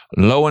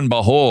 Lo and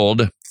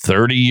behold,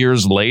 30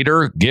 years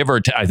later,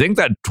 I think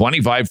that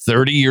 25,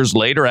 30 years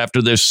later,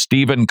 after this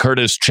Stephen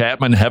Curtis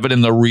Chapman Heaven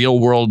in the Real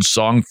World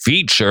song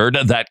featured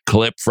that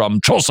clip from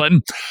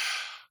Chosen,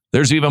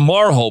 there's even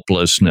more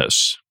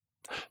hopelessness.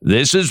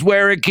 This is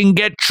where it can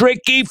get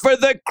tricky for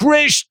the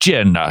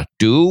Christian.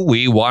 Do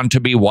we want to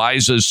be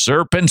wise as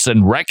serpents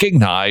and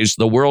recognize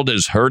the world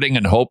is hurting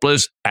and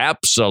hopeless?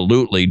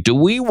 Absolutely. Do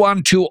we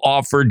want to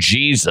offer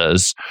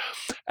Jesus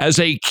as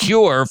a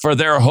cure for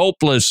their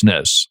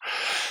hopelessness?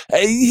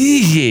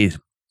 That's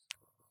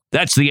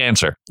the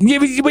answer.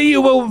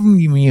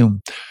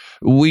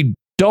 We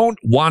don't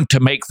want to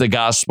make the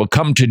gospel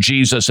come to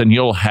Jesus and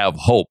you'll have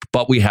hope,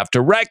 but we have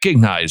to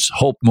recognize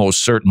hope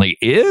most certainly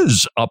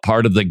is a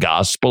part of the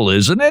gospel,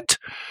 isn't it?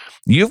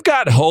 You've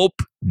got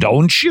hope,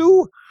 don't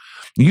you?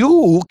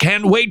 You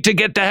can't wait to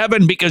get to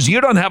heaven because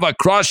you don't have a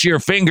cross your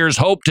fingers,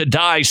 hope to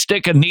die,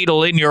 stick a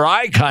needle in your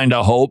eye kind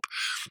of hope.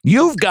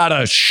 You've got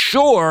a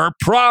sure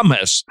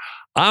promise.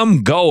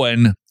 I'm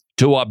going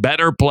to a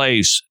better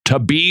place to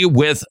be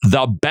with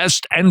the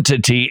best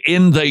entity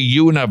in the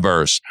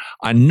universe.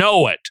 I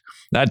know it.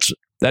 That's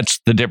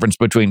the difference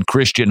between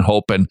Christian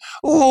hope and,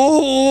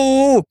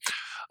 I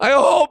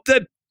hope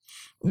that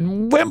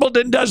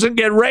Wimbledon doesn't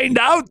get rained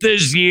out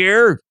this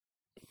year.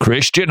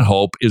 Christian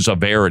hope is a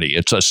verity.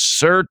 It's a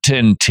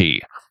certainty.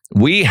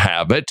 We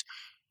have it.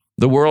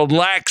 The world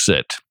lacks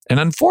it. And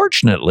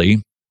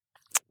unfortunately,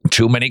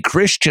 too many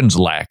Christians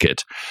lack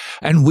it.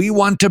 And we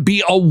want to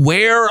be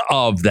aware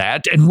of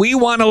that. And we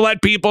want to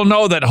let people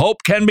know that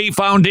hope can be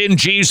found in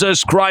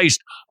Jesus Christ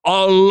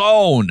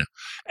alone.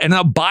 An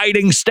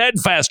abiding,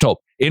 steadfast hope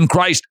in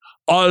Christ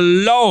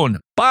alone.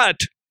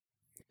 But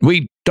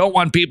we don't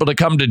want people to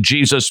come to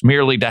Jesus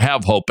merely to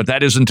have hope. But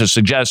that isn't to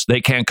suggest they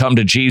can't come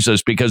to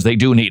Jesus because they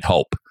do need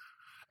hope.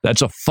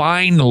 That's a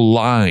fine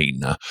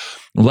line.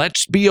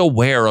 Let's be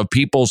aware of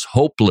people's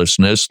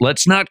hopelessness.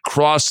 Let's not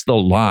cross the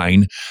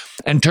line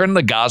and turn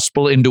the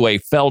gospel into a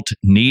felt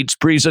needs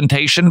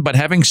presentation. But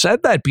having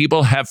said that,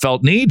 people have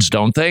felt needs,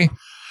 don't they?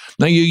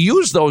 Now, you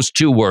use those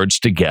two words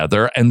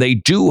together, and they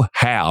do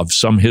have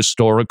some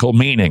historical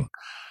meaning.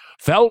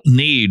 Felt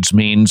needs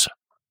means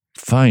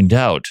find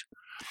out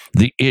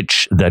the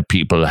itch that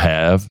people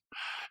have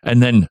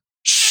and then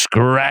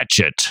scratch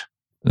it.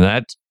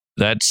 That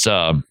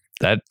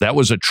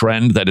was a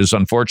trend that is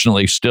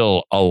unfortunately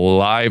still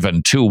alive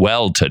and too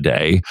well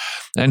today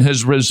and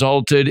has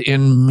resulted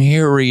in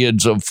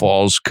myriads of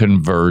false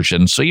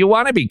conversions. So you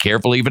want to be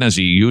careful even as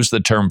you use the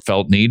term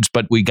felt needs,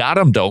 but we got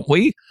them, don't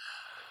we?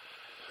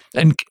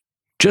 And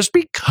just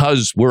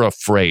because we're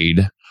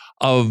afraid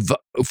of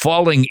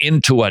falling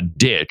into a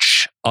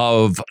ditch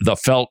of the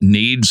felt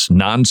needs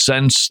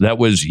nonsense that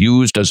was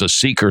used as a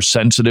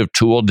seeker-sensitive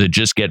tool to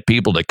just get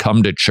people to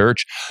come to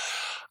church,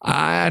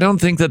 I don't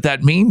think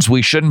that means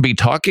we shouldn't be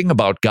talking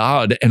about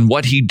God and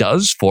what he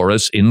does for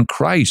us in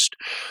Christ.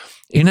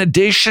 In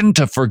addition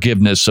to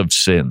forgiveness of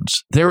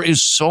sins, there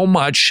is so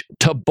much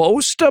to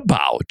boast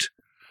about.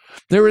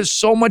 There is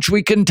so much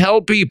we can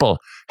tell people.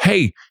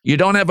 Hey, you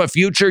don't have a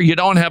future, you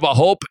don't have a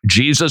hope.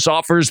 Jesus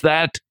offers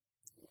that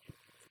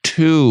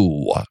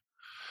too.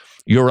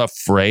 You're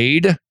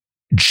afraid?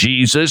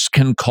 Jesus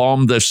can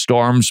calm the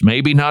storms,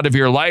 maybe not of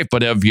your life,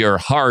 but of your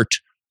heart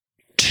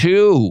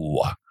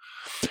too.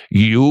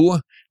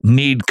 You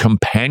need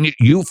companion.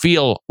 You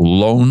feel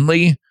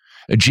lonely.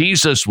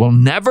 Jesus will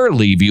never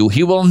leave you.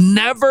 He will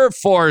never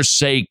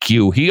forsake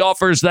you. He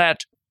offers that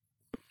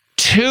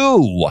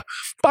too.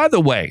 By the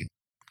way,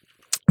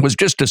 I was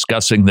just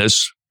discussing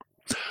this.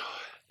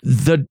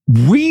 The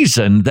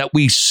reason that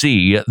we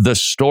see the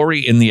story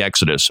in the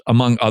Exodus,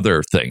 among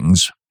other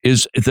things,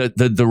 is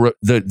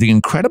the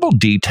incredible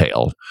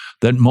detail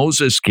that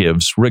Moses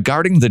gives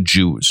regarding the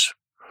Jews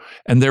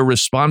and their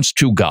response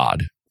to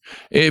God.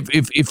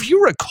 If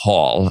you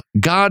recall,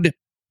 God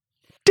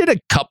did a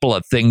couple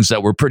of things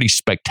that were pretty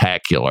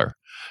spectacular,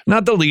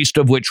 not the least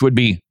of which would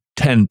be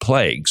 10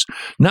 plagues,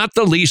 not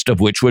the least of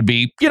which would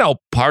be,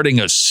 parting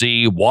a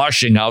sea,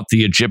 washing out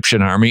the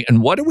Egyptian army.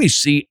 And what do we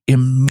see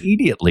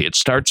immediately? It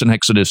starts in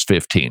Exodus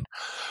 15.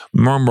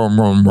 Grumble,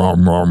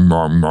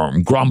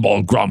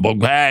 grumble.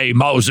 Hey,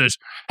 Moses.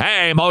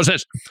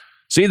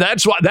 See,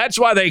 that's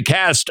why they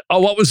cast.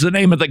 What was the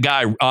name of the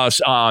guy?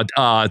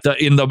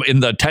 In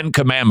the 10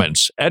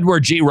 Commandments,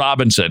 Edward G.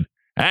 Robinson.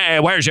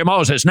 Hey, where's your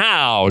Moses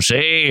now?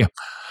 See,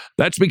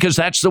 that's because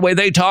that's the way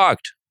they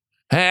talked.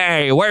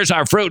 Hey, where's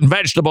our fruit and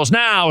vegetables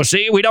now?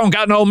 See, we don't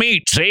got no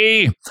meat.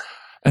 See,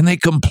 and they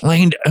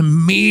complained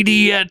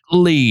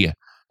immediately,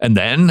 and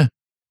then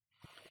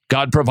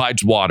God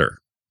provides water.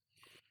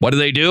 What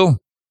do?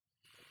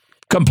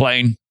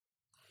 Complain.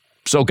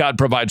 So God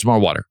provides more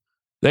water.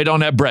 They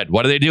don't have bread.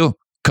 What do?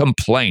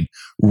 Complain.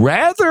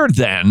 Rather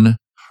than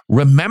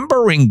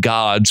remembering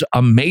God's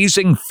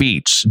amazing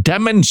feats,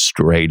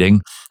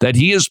 demonstrating that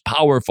he is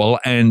powerful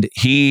and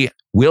he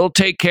will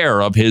take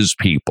care of his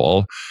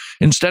people,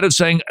 instead of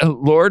saying,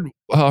 Lord,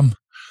 we're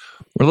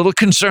a little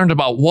concerned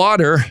about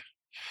water.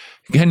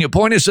 Can you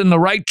point us in the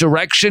right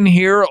direction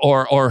here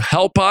or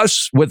help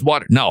us with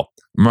water? No.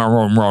 They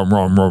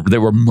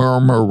were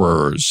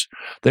murmurers.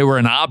 They were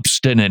an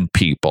obstinate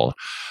people.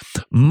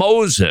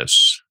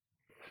 Moses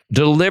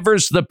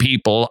delivers the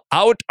people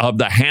out of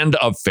the hand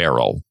of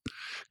Pharaoh.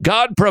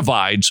 God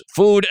provides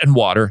food and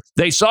water.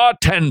 They saw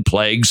 10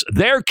 plagues.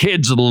 Their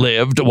kids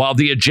lived while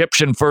the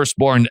Egyptian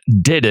firstborn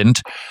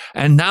didn't.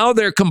 And now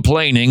they're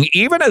complaining,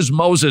 even as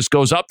Moses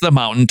goes up the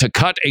mountain to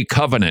cut a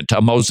covenant, a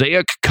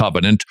Mosaic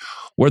covenant,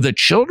 where the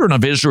children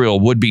of Israel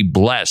would be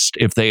blessed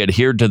if they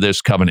adhered to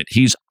this covenant.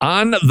 He's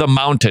on the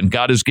mountain.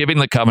 God is giving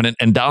the covenant,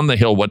 and down the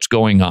hill, what's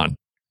going on?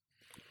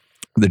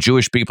 The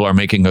Jewish people are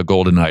making a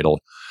golden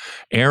idol.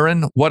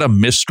 Aaron, what a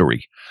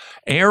mystery.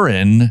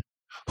 Aaron,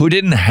 who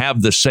didn't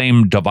have the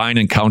same divine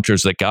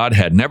encounters that God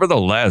had,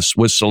 nevertheless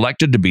was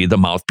selected to be the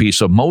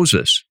mouthpiece of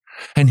Moses.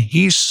 And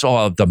he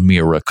saw the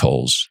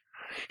miracles.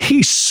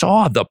 He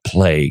saw the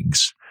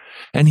plagues.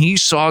 And he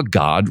saw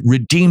God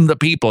redeem the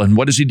people. And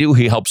what does he do?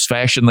 He helps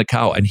fashion the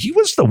cow. And he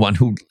was the one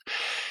who,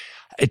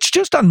 it's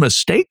just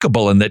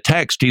unmistakable in the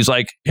text. He's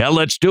like, yeah,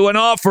 let's do an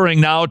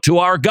offering now to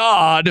our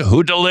God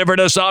who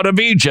delivered us out of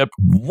Egypt.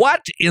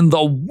 What in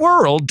the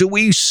world do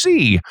we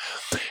see?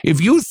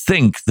 If you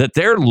think that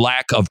their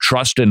lack of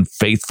trust and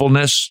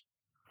faithfulness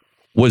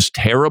was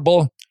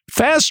terrible,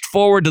 fast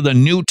forward to the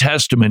New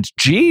Testament.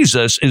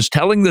 Jesus is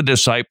telling the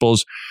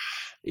disciples,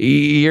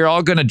 you're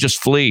all going to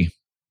just flee.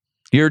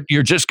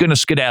 You're just going to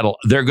skedaddle.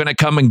 They're going to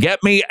come and get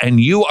me, and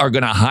you are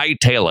going to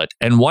hightail it.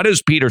 And what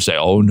does Peter say?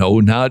 Oh,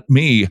 no, not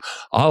me.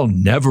 I'll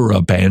never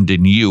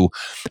abandon you.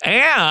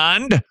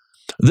 And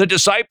the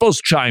disciples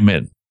chime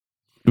in.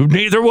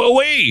 Neither will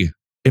we.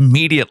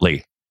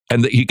 Immediately.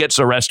 And he gets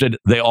arrested.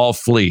 They all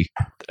flee.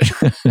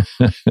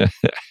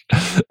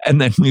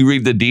 And then we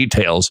read the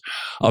details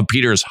of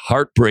Peter's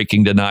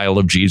heartbreaking denial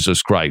of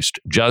Jesus Christ,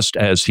 just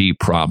as he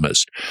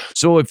promised.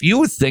 So if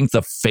you think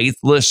the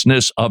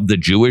faithlessness of the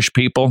Jewish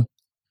people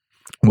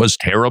was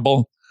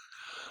terrible,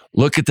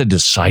 look at the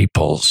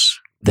disciples.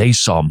 They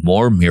saw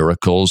more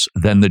miracles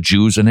than the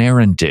Jews and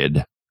Aaron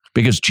did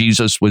because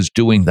Jesus was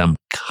doing them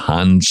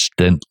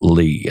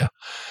constantly.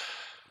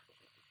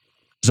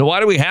 So why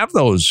do we have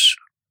those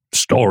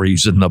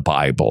stories in the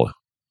Bible?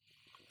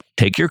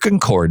 Take your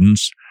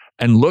concordance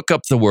and look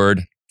up the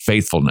word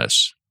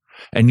faithfulness,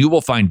 and you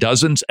will find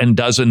dozens and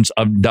dozens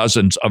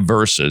of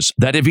verses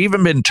that have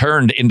even been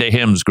turned into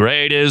hymns.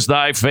 Great is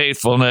thy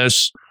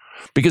faithfulness,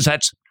 because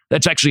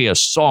that's actually a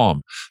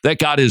psalm, that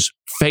God is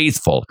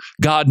faithful.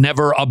 God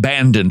never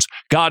abandons.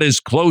 God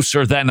is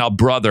closer than a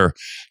brother.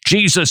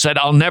 Jesus said,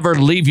 I'll never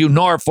leave you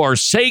nor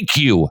forsake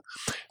you.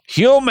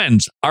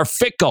 Humans are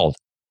fickle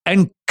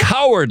and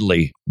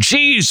cowardly.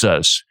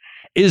 Jesus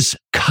is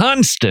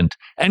constant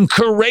and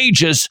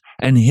courageous,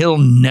 and he'll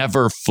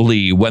never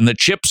flee. When the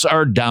chips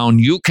are down,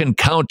 you can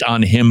count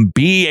on him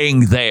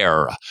being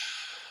there.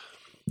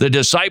 The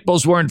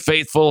disciples weren't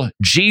faithful.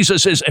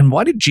 Jesus is. And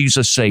what did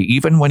Jesus say,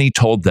 even when he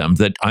told them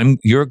that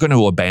you're going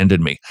to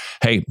abandon me?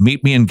 Hey,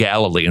 meet me in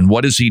Galilee. And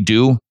what does he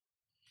do?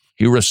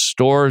 He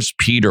restores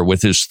Peter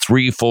with his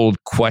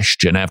threefold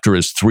question after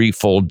his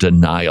threefold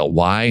denial.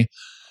 Why?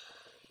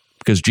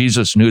 Because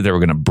Jesus knew they were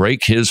going to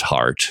break his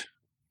heart,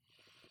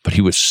 but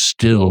he was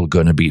still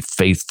going to be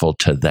faithful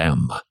to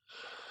them.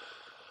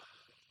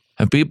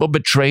 Have people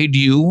betrayed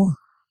you?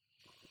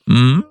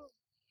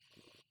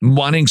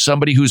 Wanting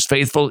somebody who's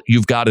faithful?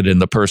 You've got it in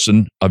the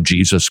person of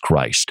Jesus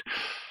Christ.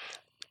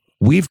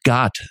 We've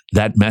got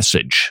that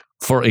message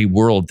for a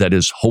world that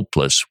is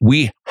hopeless.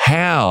 We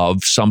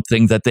have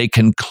something that they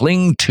can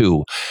cling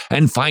to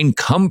and find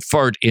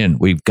comfort in.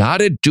 We've got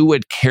to do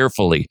it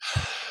carefully.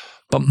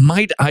 But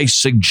might I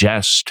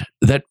suggest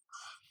that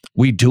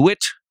we do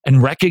it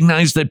and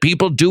recognize that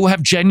people do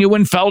have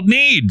genuine felt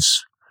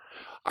needs?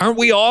 Aren't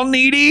we all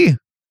needy?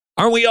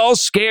 Aren't we all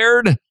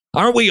scared?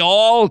 Aren't we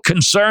all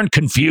concerned,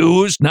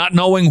 confused, not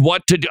knowing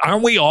what to do?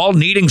 Aren't we all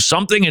needing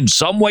something in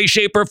some way,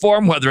 shape, or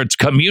form, whether it's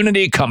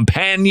community,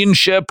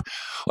 companionship,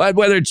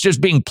 whether it's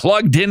just being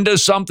plugged into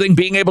something,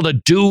 being able to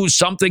do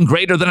something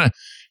greater than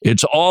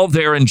it's all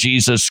there in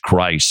Jesus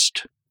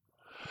Christ.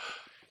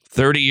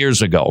 30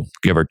 years ago,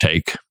 give or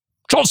take,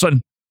 Tolson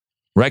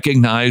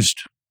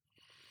recognized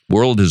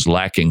world is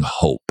lacking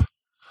hope.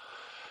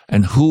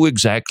 And who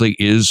exactly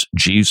is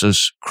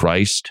Jesus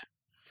Christ?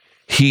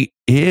 He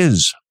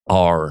is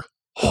our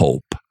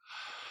hope.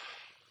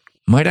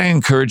 Might I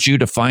encourage you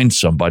to find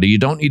somebody? You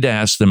don't need to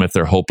ask them if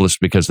they're hopeless,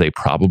 because they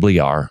probably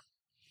are.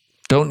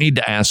 Don't need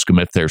to ask them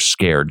if they're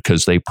scared,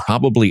 because they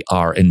probably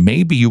are. And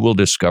maybe you will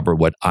discover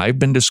what I've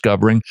been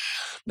discovering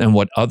and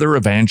what other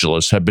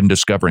evangelists have been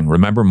discovering.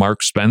 Remember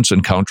Mark Spence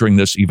encountering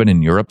this even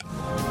in Europe?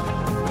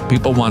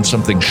 People want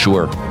something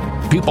sure.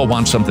 People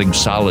want something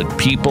solid.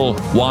 People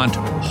want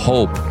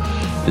hope.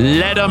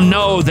 Let them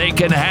know they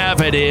can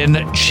have it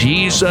in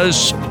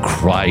Jesus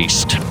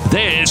Christ.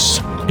 This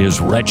is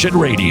Wretched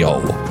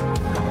Radio.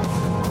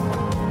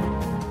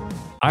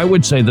 I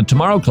would say the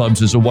Tomorrow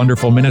Clubs is a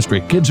wonderful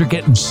ministry. Kids are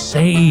getting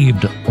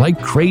saved like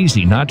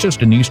crazy, not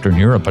just in Eastern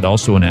Europe, but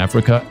also in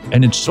Africa.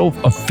 And it's so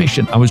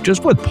efficient. I was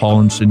just with Paul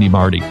and Cindy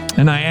Marty,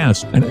 and I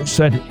asked, and it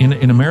said,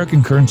 in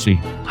American currency,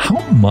 how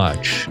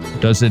much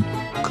does it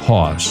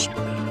cost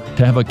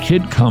to have a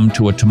kid come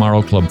to a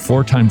Tomorrow Club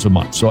 4 times a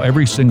month? So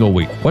every single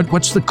week. What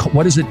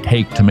does it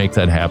take to make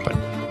that happen?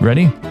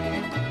 Ready?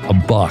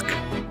 $1.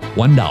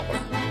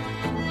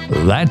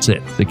 $1. That's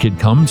it. The kid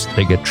comes,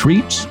 they get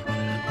treats.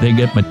 They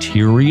get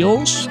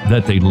materials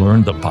that they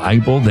learn the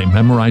Bible. They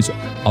memorize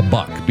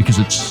 $1 because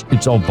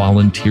it's all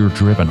volunteer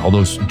driven. All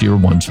those dear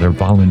ones, they're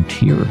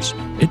volunteers.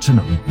 It's an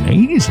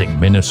amazing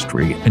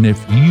ministry. And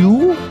if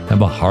you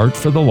have a heart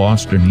for the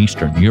lost in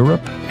Eastern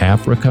Europe,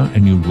 Africa,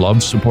 and you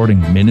love supporting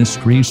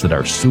ministries that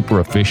are super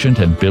efficient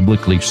and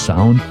biblically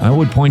sound, I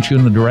would point you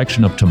in the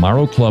direction of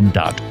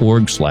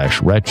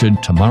tomorrowclub.org/wretched,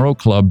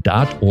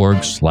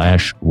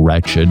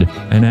 tomorrowclub.org/wretched,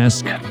 and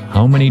ask,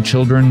 how many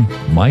children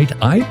might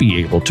I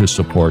be able to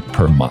support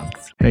per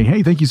month?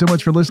 Hey, thank you so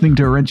much for listening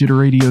to Wretched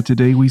Radio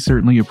today. We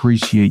certainly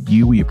appreciate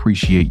you. We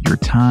appreciate your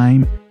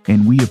time.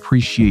 And we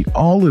appreciate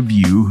all of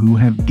you who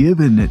have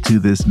given to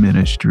this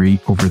ministry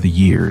over the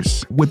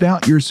years.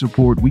 Without your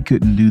support, we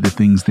couldn't do the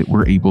things that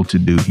we're able to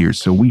do here.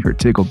 So we are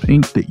tickled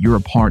pink that you're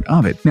a part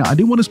of it. Now, I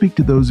do want to speak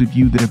to those of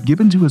you that have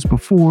given to us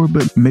before,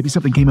 but maybe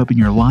something came up in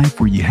your life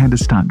where you had to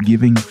stop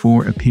giving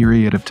for a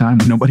period of time.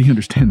 Nobody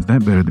understands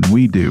that better than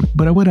we do.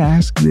 But I would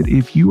ask that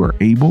if you are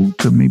able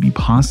to maybe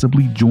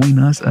possibly join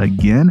us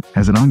again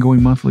as an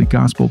ongoing monthly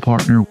gospel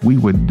partner, we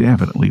would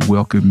definitely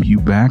welcome you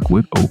back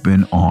with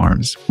open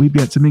arms. We've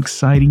got some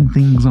exciting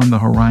things on the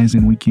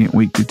horizon we can't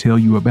wait to tell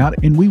you about,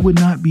 and we would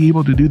not be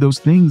able to do those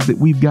things that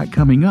we've got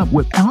coming up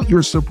without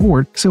your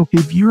support. So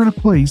if you're in a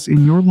place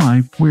in your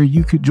life where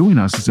you could join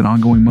us as an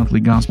ongoing monthly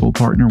gospel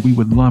partner, we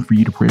would love for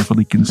you to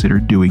prayerfully consider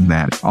doing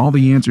that. All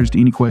the answers to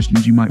any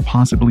questions you might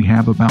possibly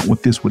have about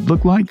what this would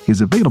look like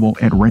is available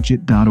at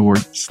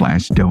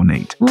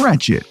wretched.org/donate.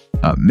 Wretched.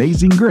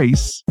 Amazing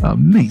grace,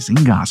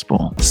 amazing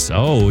gospel.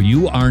 So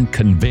you aren't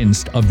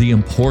convinced of the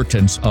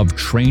importance of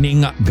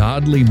training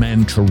godly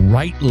men to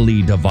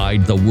rightly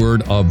divide the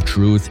word of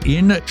truth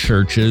in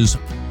churches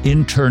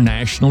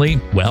internationally?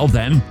 Well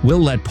then, we'll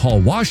let Paul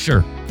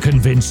Washer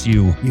convince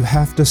you. You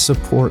have to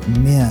support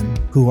men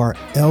who are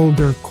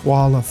elder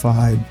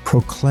qualified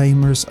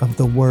proclaimers of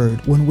the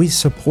word. When we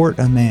support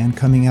a man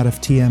coming out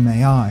of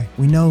TMAI,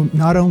 we know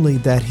not only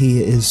that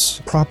he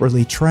is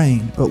properly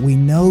trained, but we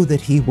know that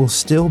he will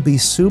still be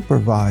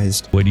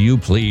supervised. Would you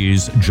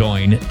please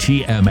join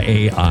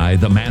TMAI,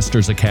 the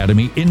Masters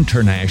Academy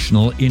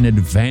International, in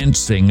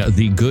advancing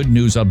the good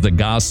news of the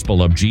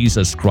gospel of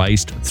Jesus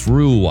Christ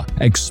through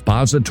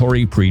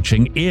expository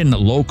preaching in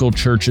local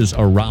churches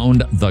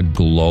around the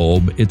globe?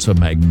 It's a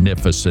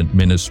magnificent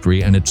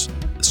ministry, and it's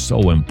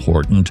so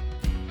important.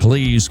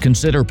 Please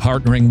consider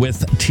partnering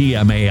with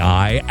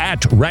TMAI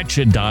at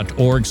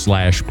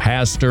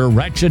wretched.org/pastor,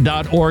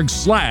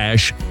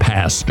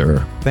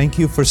 wretched.org/pastor. Thank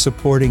you for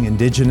supporting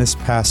Indigenous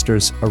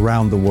pastors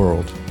around the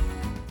world.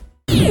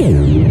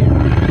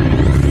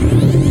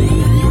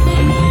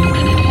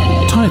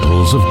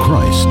 Titles of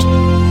Christ.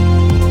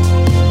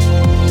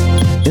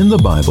 In the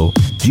Bible,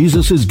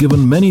 Jesus is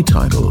given many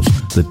titles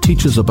that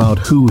teach us about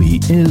who he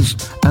is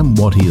and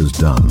what he has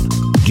done.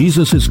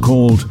 Jesus is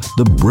called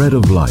the bread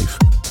of life.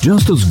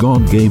 Just as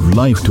God gave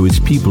life to his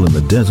people in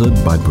the desert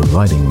by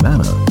providing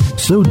manna,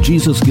 so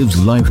Jesus gives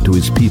life to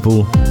his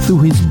people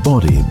through his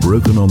body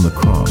broken on the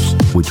cross,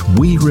 which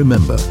we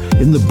remember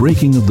in the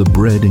breaking of the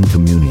bread in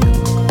communion.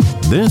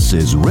 This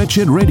is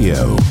Wretched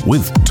Radio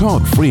with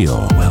Todd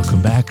Friel.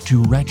 Welcome back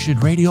to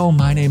Wretched Radio.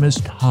 My name is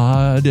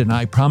Todd, and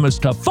I promise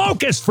to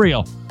focus,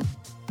 Friel.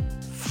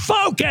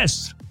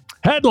 Focus!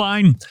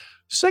 Headline: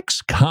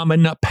 6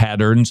 common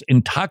patterns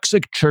in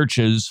toxic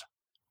churches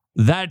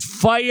that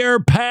fire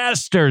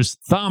pastors.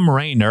 Thom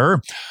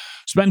Rainer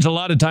spends a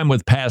lot of time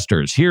with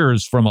pastors,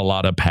 hears from a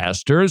lot of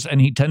pastors,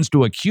 and he tends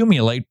to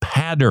accumulate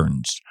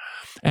patterns,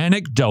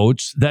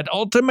 anecdotes that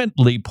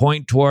ultimately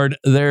point toward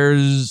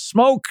there's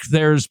smoke,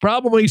 there's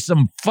probably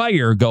some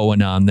fire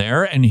going on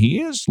there, and he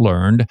has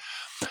learned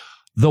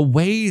the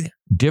way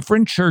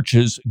different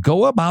churches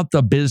go about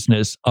the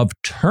business of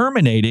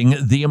terminating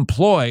the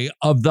employ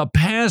of the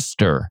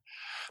pastor.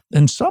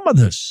 And some of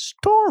the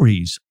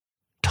stories,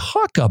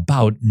 talk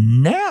about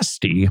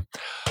nasty.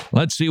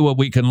 Let's see what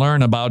we can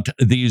learn about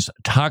these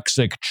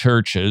toxic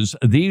churches.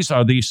 These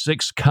are the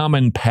 6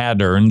 common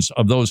patterns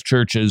of those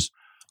churches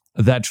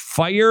that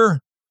fire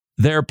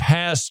their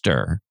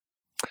pastor.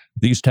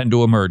 These tend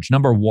to emerge.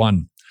 Number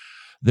 1,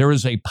 there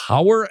is a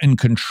power and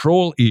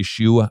control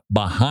issue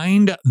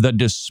behind the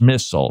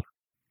dismissal.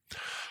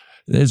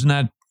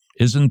 Isn't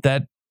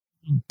that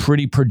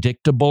pretty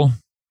predictable?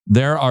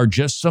 There are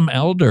just some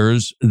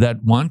elders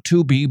that want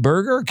to be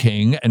Burger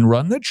King and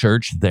run the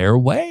church their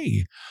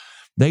way.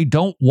 They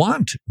don't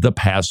want the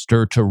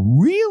pastor to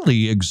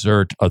really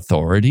exert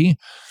authority.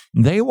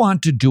 They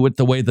want to do it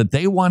the way that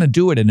they want to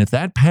do it. And if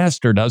that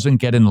pastor doesn't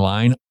get in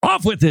line,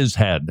 off with his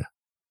head,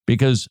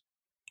 because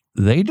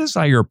they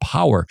desire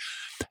power.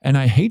 And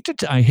I hate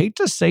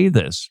to say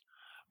this,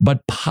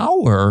 but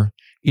power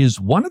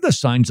is one of the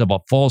signs of a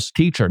false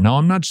teacher. Now,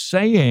 I'm not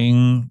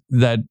saying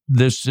that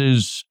this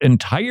is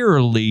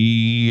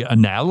entirely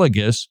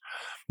analogous,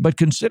 but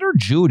consider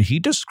Jude. He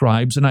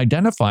describes and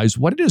identifies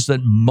what it is that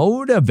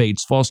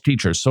motivates false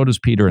teachers. So does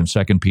Peter in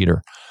 2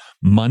 Peter.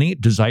 Money,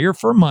 desire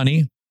for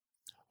money,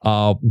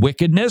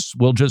 wickedness,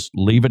 we'll just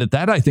leave it at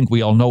that. I think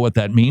we all know what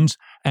that means.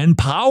 And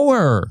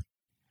power.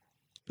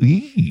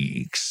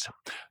 Eeks.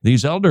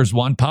 These elders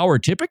want power.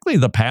 Typically,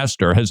 the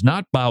pastor has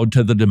not bowed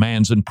to the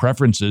demands and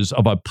preferences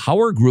of a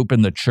power group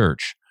in the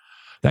church.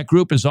 That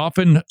group is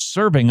often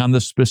serving on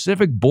the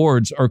specific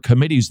boards or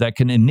committees that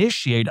can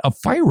initiate a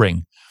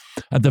firing.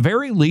 At the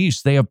very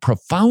least, they have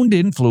profound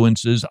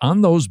influences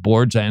on those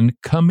boards and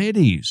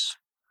committees.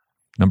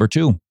 Number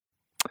 2,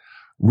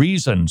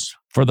 reasons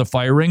for the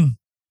firing.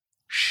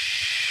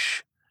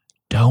 Shh,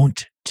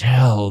 don't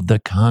tell the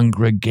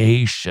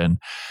congregation.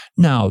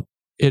 Now,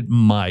 it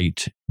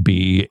might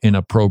be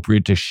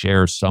inappropriate to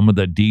share some of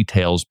the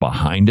details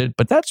behind it,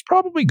 but that's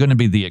probably going to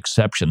be the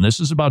exception. This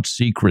is about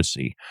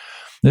secrecy.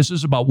 This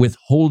is about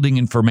withholding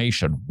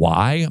information.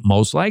 Why?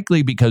 Most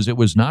likely because it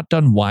was not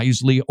done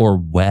wisely or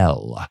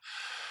well.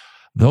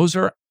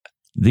 I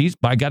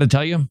got to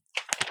tell you,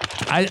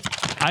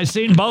 I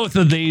seen both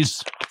of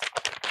these.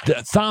 The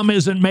thumb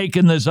isn't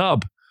making this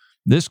up.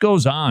 This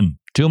goes on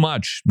too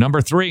much.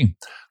 Number 3,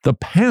 the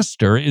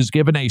pastor is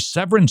given a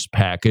severance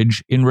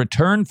package in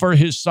return for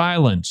his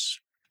silence.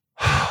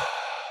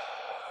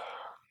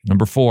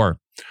 Number 4,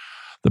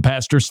 the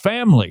pastor's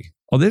family.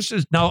 Oh, this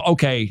is now,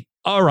 okay,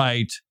 all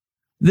right.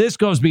 This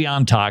goes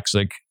beyond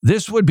toxic.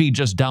 This would be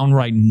just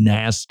downright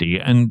nasty.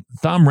 And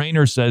Thom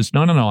Rainer says,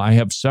 no, I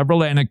have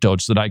several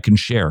anecdotes that I can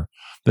share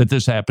that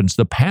this happens.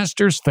 The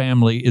pastor's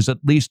family is at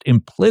least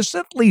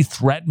implicitly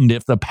threatened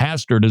if the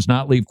pastor does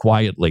not leave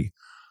quietly.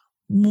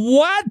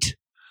 What?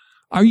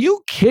 Are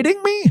you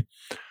kidding me?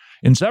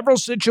 In several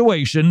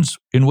situations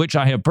in which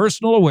I have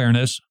personal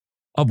awareness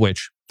of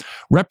which,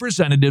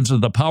 representatives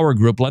of the power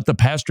group let the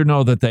pastor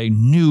know that they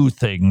knew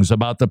things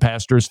about the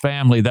pastor's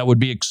family that would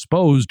be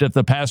exposed if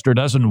the pastor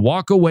doesn't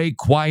walk away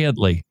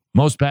quietly.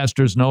 Most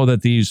pastors know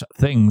that these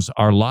things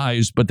are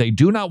lies, but they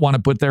do not want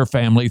to put their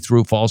family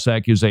through false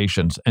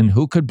accusations. And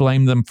who could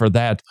blame them for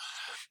that?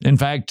 In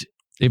fact,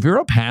 if you're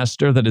a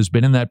pastor that has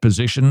been in that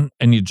position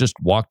and you just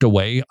walked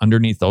away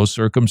underneath those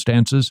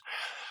circumstances,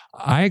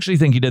 I actually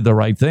think you did the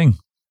right thing.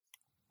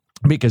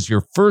 Because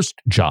your first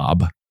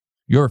job,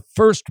 your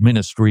first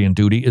ministry and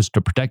duty is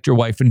to protect your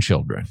wife and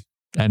children.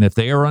 And if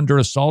they are under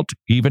assault,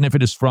 even if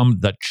it is from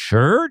the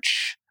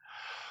church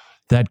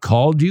that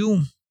called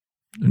you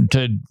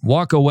to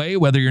walk away,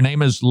 whether your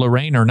name is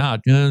Lorraine or not.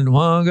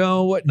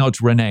 No,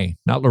 it's Renee,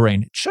 not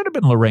Lorraine. It should have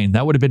been Lorraine.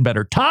 That would have been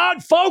better.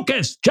 Todd,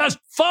 focus. Just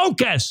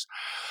focus.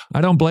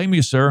 I don't blame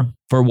you, sir,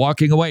 for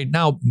walking away.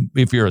 Now,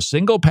 if you're a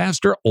single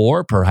pastor,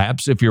 or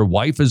perhaps if your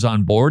wife is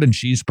on board and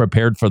she's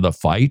prepared for the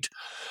fight,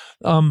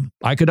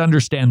 I could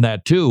understand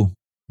that too.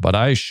 But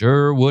I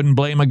sure wouldn't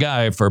blame a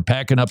guy for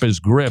packing up his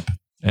grip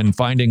and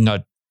finding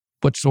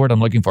what's the word I'm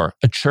looking for?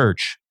 A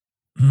church.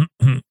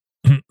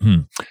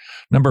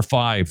 Number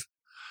 5.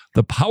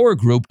 The power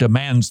group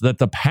demands that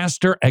the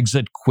pastor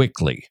exit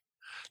quickly.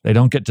 They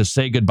don't get to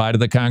say goodbye to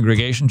the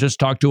congregation. Just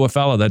talk to a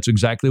fellow. That's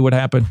exactly what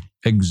happened.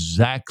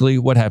 Exactly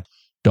what happened.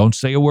 Don't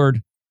say a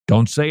word.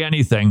 Don't say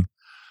anything.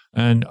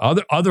 And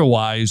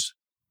otherwise,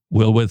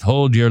 we'll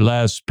withhold your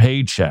last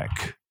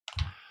paycheck.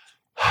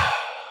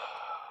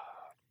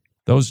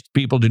 Those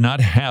people do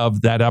not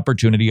have that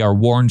opportunity, are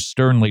warned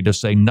sternly to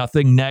say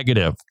nothing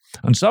negative.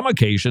 On some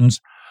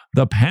occasions,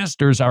 the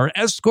pastors are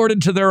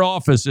escorted to their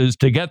offices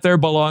to get their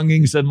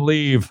belongings and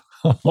leave.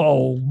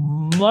 Oh,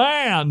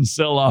 man,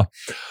 Scylla.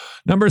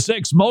 Number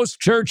 6, most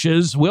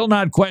churches will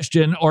not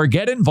question or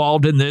get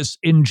involved in this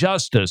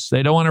injustice.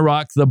 They don't want to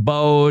rock the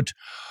boat.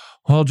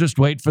 Well, just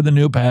wait for the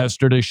new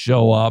pastor to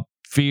show up.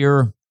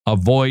 Fear,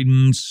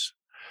 avoidance.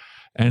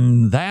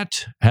 And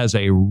that has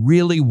a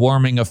really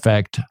warming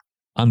effect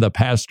on the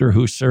pastor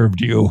who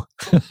served you.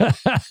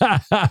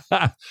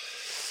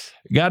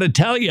 Got to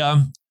tell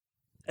you,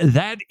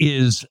 that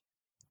is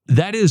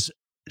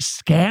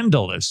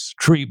scandalous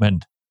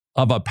treatment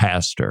of a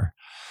pastor.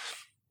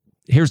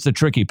 Here's the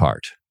tricky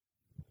part.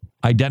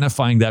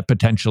 Identifying that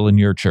potential in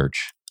your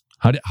church.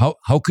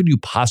 How could you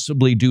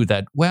possibly do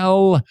that?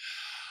 Well,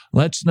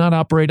 let's not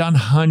operate on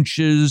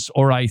hunches,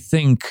 or I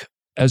think,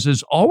 as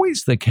is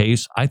always the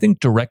case, I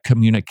think direct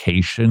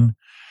communication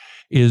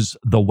is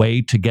the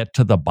way to get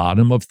to the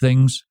bottom of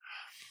things.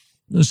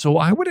 So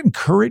I would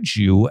encourage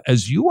you,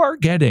 as you are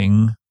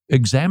getting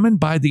examined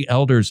by the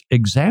elders,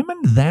 examine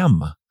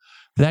them.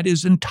 That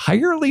is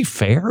entirely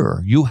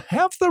fair. You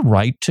have the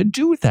right to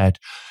do that.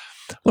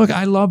 Look,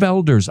 I love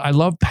elders. I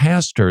love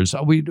pastors.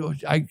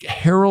 I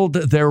herald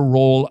their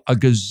role a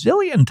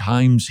gazillion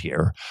times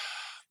here.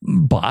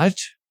 But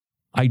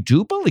I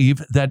do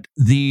believe that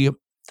the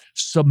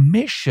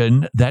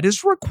submission that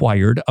is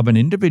required of an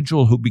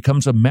individual who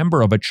becomes a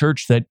member of a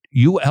church that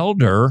you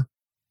elder,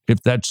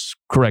 if that's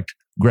correct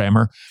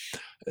grammar,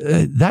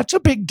 that's a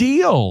big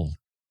deal.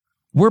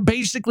 We're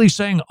basically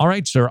saying, all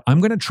right, sir,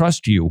 I'm going to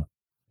trust you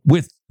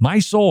with my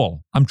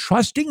soul. I'm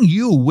trusting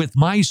you with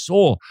my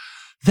soul.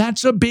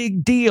 That's a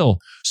big deal.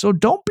 So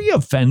don't be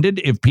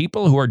offended if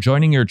people who are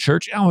joining your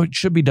church, it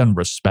should be done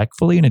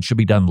respectfully and it should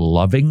be done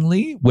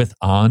lovingly with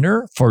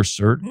honor for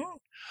certain.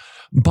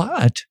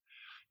 But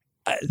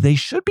they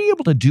should be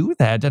able to do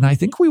that. And I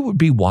think we would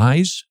be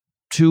wise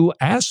to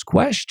ask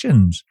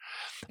questions.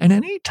 And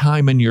any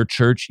time in your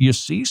church you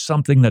see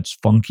something that's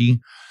funky,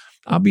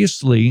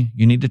 obviously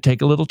you need to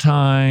take a little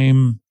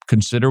time,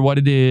 consider what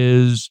it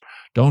is,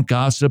 don't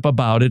gossip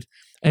about it.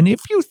 And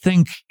if you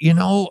think,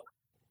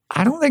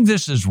 I don't think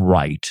this is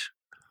right,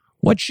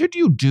 what should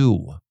you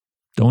do?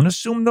 Don't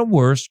assume the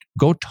worst.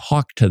 Go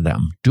talk to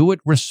them. Do it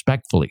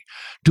respectfully.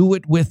 Do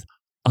it with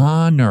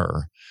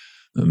honor.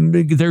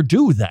 They're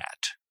due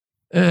that.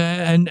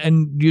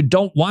 And you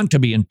don't want to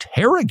be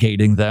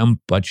interrogating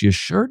them, but you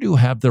sure do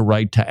have the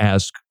right to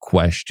ask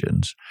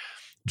questions.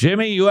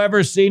 Jimmy, you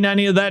ever seen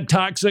any of that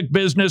toxic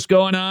business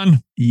going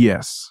on?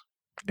 Yes.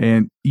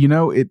 And,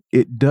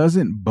 it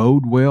doesn't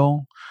bode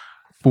well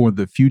for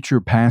the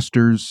future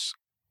pastors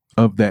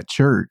of that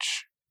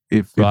church.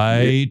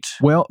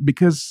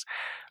 Because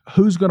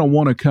who's going to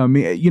want to come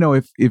in?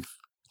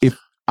 If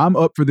I'm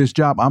up for this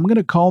job, I'm going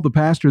to call the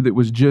pastor that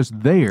was just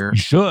there. You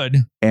should.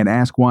 And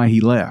ask why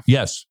he left.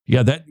 Yes.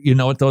 Yeah. That,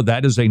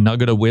 that is a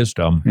nugget of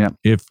wisdom. Yeah.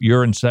 If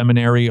you're in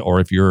seminary or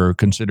if you're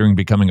considering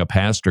becoming a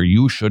pastor,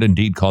 you should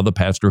indeed call the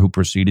pastor who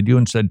preceded you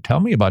and said,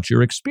 tell me about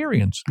your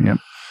experience. Yeah.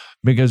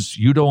 Because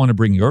you don't want to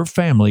bring your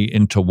family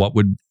into what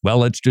would,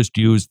 let's just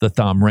use the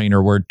Thom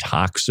Rainer word,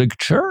 toxic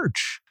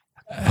church.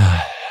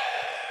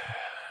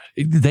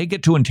 They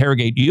get to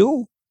interrogate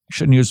you.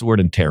 Shouldn't use the word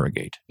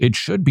interrogate. It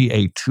should be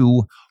a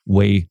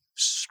two-way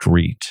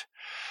street.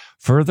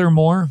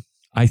 Furthermore,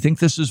 I think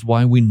this is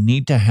why we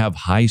need to have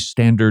high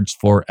standards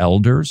for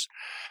elders.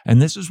 And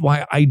this is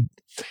why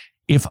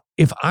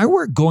if I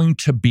were going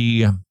to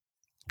be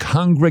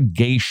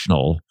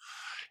congregational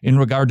in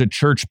regard to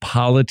church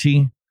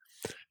polity,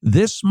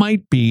 this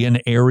might be an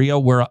area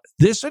where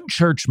this and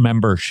church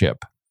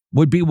membership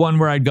would be one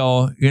where I'd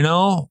go,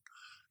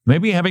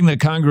 maybe having the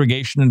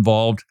congregation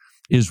involved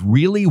is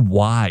really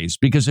wise,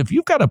 because if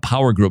you've got a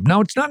power group, now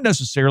it's not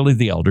necessarily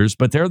the elders,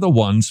 but they're the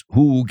ones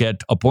who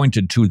get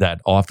appointed to that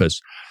office.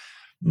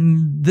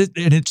 And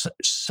it's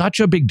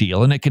such a big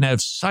deal, and it can have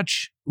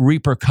such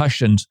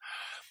repercussions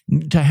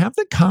to have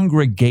the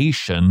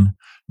congregation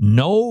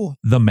know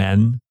the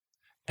men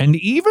and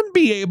even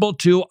be able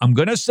to, I'm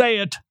going to say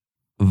it,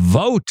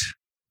 vote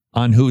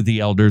on who the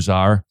elders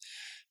are.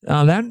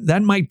 Now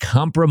that might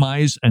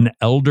compromise an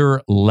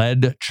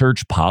elder-led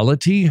church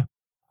polity,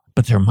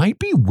 but there might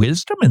be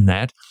wisdom in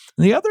that.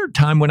 The other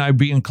time when I'd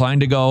be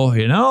inclined to go,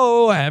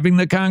 having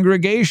the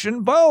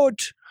congregation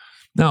vote.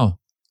 Now,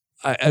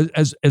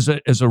 as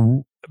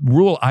a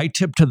rule, I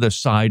tip to the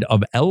side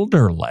of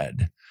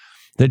elder-led,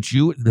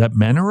 that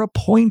men are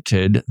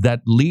appointed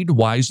that lead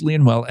wisely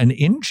and well, and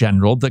in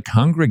general, the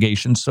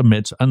congregation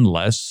submits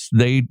unless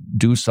they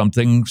do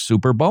something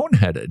super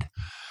boneheaded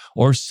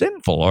or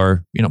sinful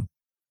or,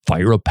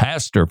 fire a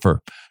pastor for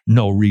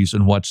no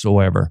reason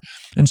whatsoever.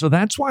 And so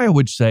that's why I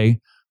would say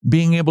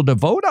being able to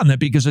vote on that,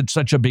 because it's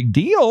such a big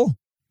deal,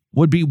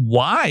 would be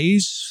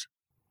wise.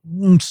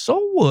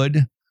 So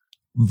would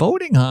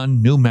voting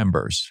on new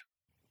members.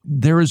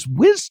 There is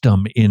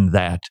wisdom in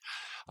that.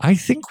 I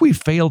think we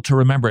fail to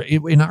remember.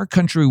 In our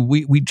country,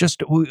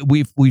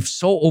 we've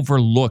so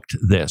overlooked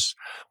this.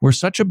 We're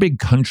such a big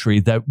country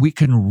that we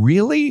can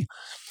really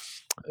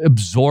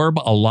absorb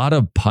a lot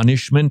of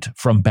punishment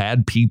from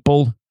bad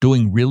people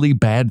doing really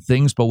bad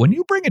things. But when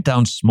you bring it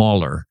down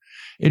smaller,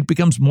 it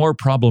becomes more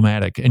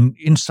problematic. And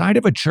inside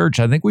of a church,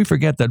 I think we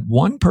forget that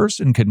one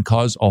person can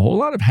cause a whole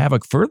lot of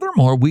havoc.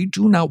 Furthermore, we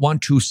do not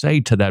want to say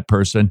to that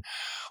person,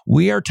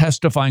 we are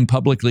testifying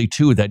publicly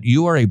too that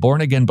you are a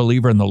born-again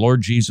believer in the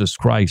Lord Jesus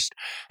Christ,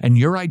 and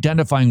you're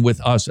identifying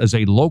with us as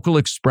a local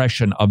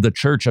expression of the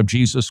Church of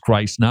Jesus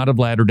Christ, not of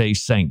Latter-day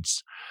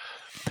Saints.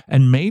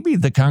 And maybe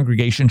the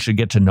congregation should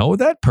get to know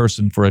that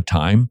person for a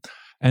time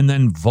and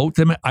then vote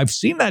them. I've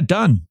seen that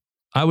done.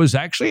 I was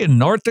actually in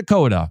North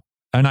Dakota,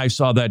 and I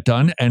saw that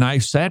done, and I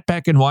sat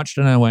back and watched,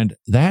 and I went,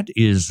 that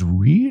is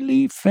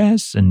really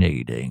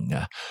fascinating.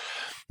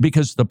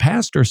 Because the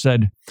pastor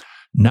said,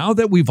 now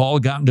that we've all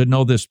gotten to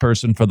know this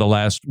person for the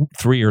last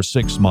 3 or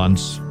 6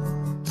 months,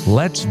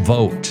 let's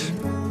vote.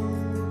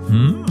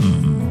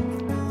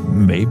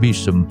 Maybe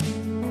some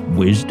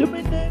wisdom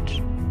in that?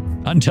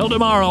 Until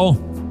tomorrow,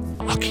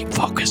 I'll keep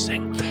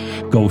focusing.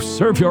 Go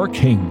serve your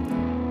king.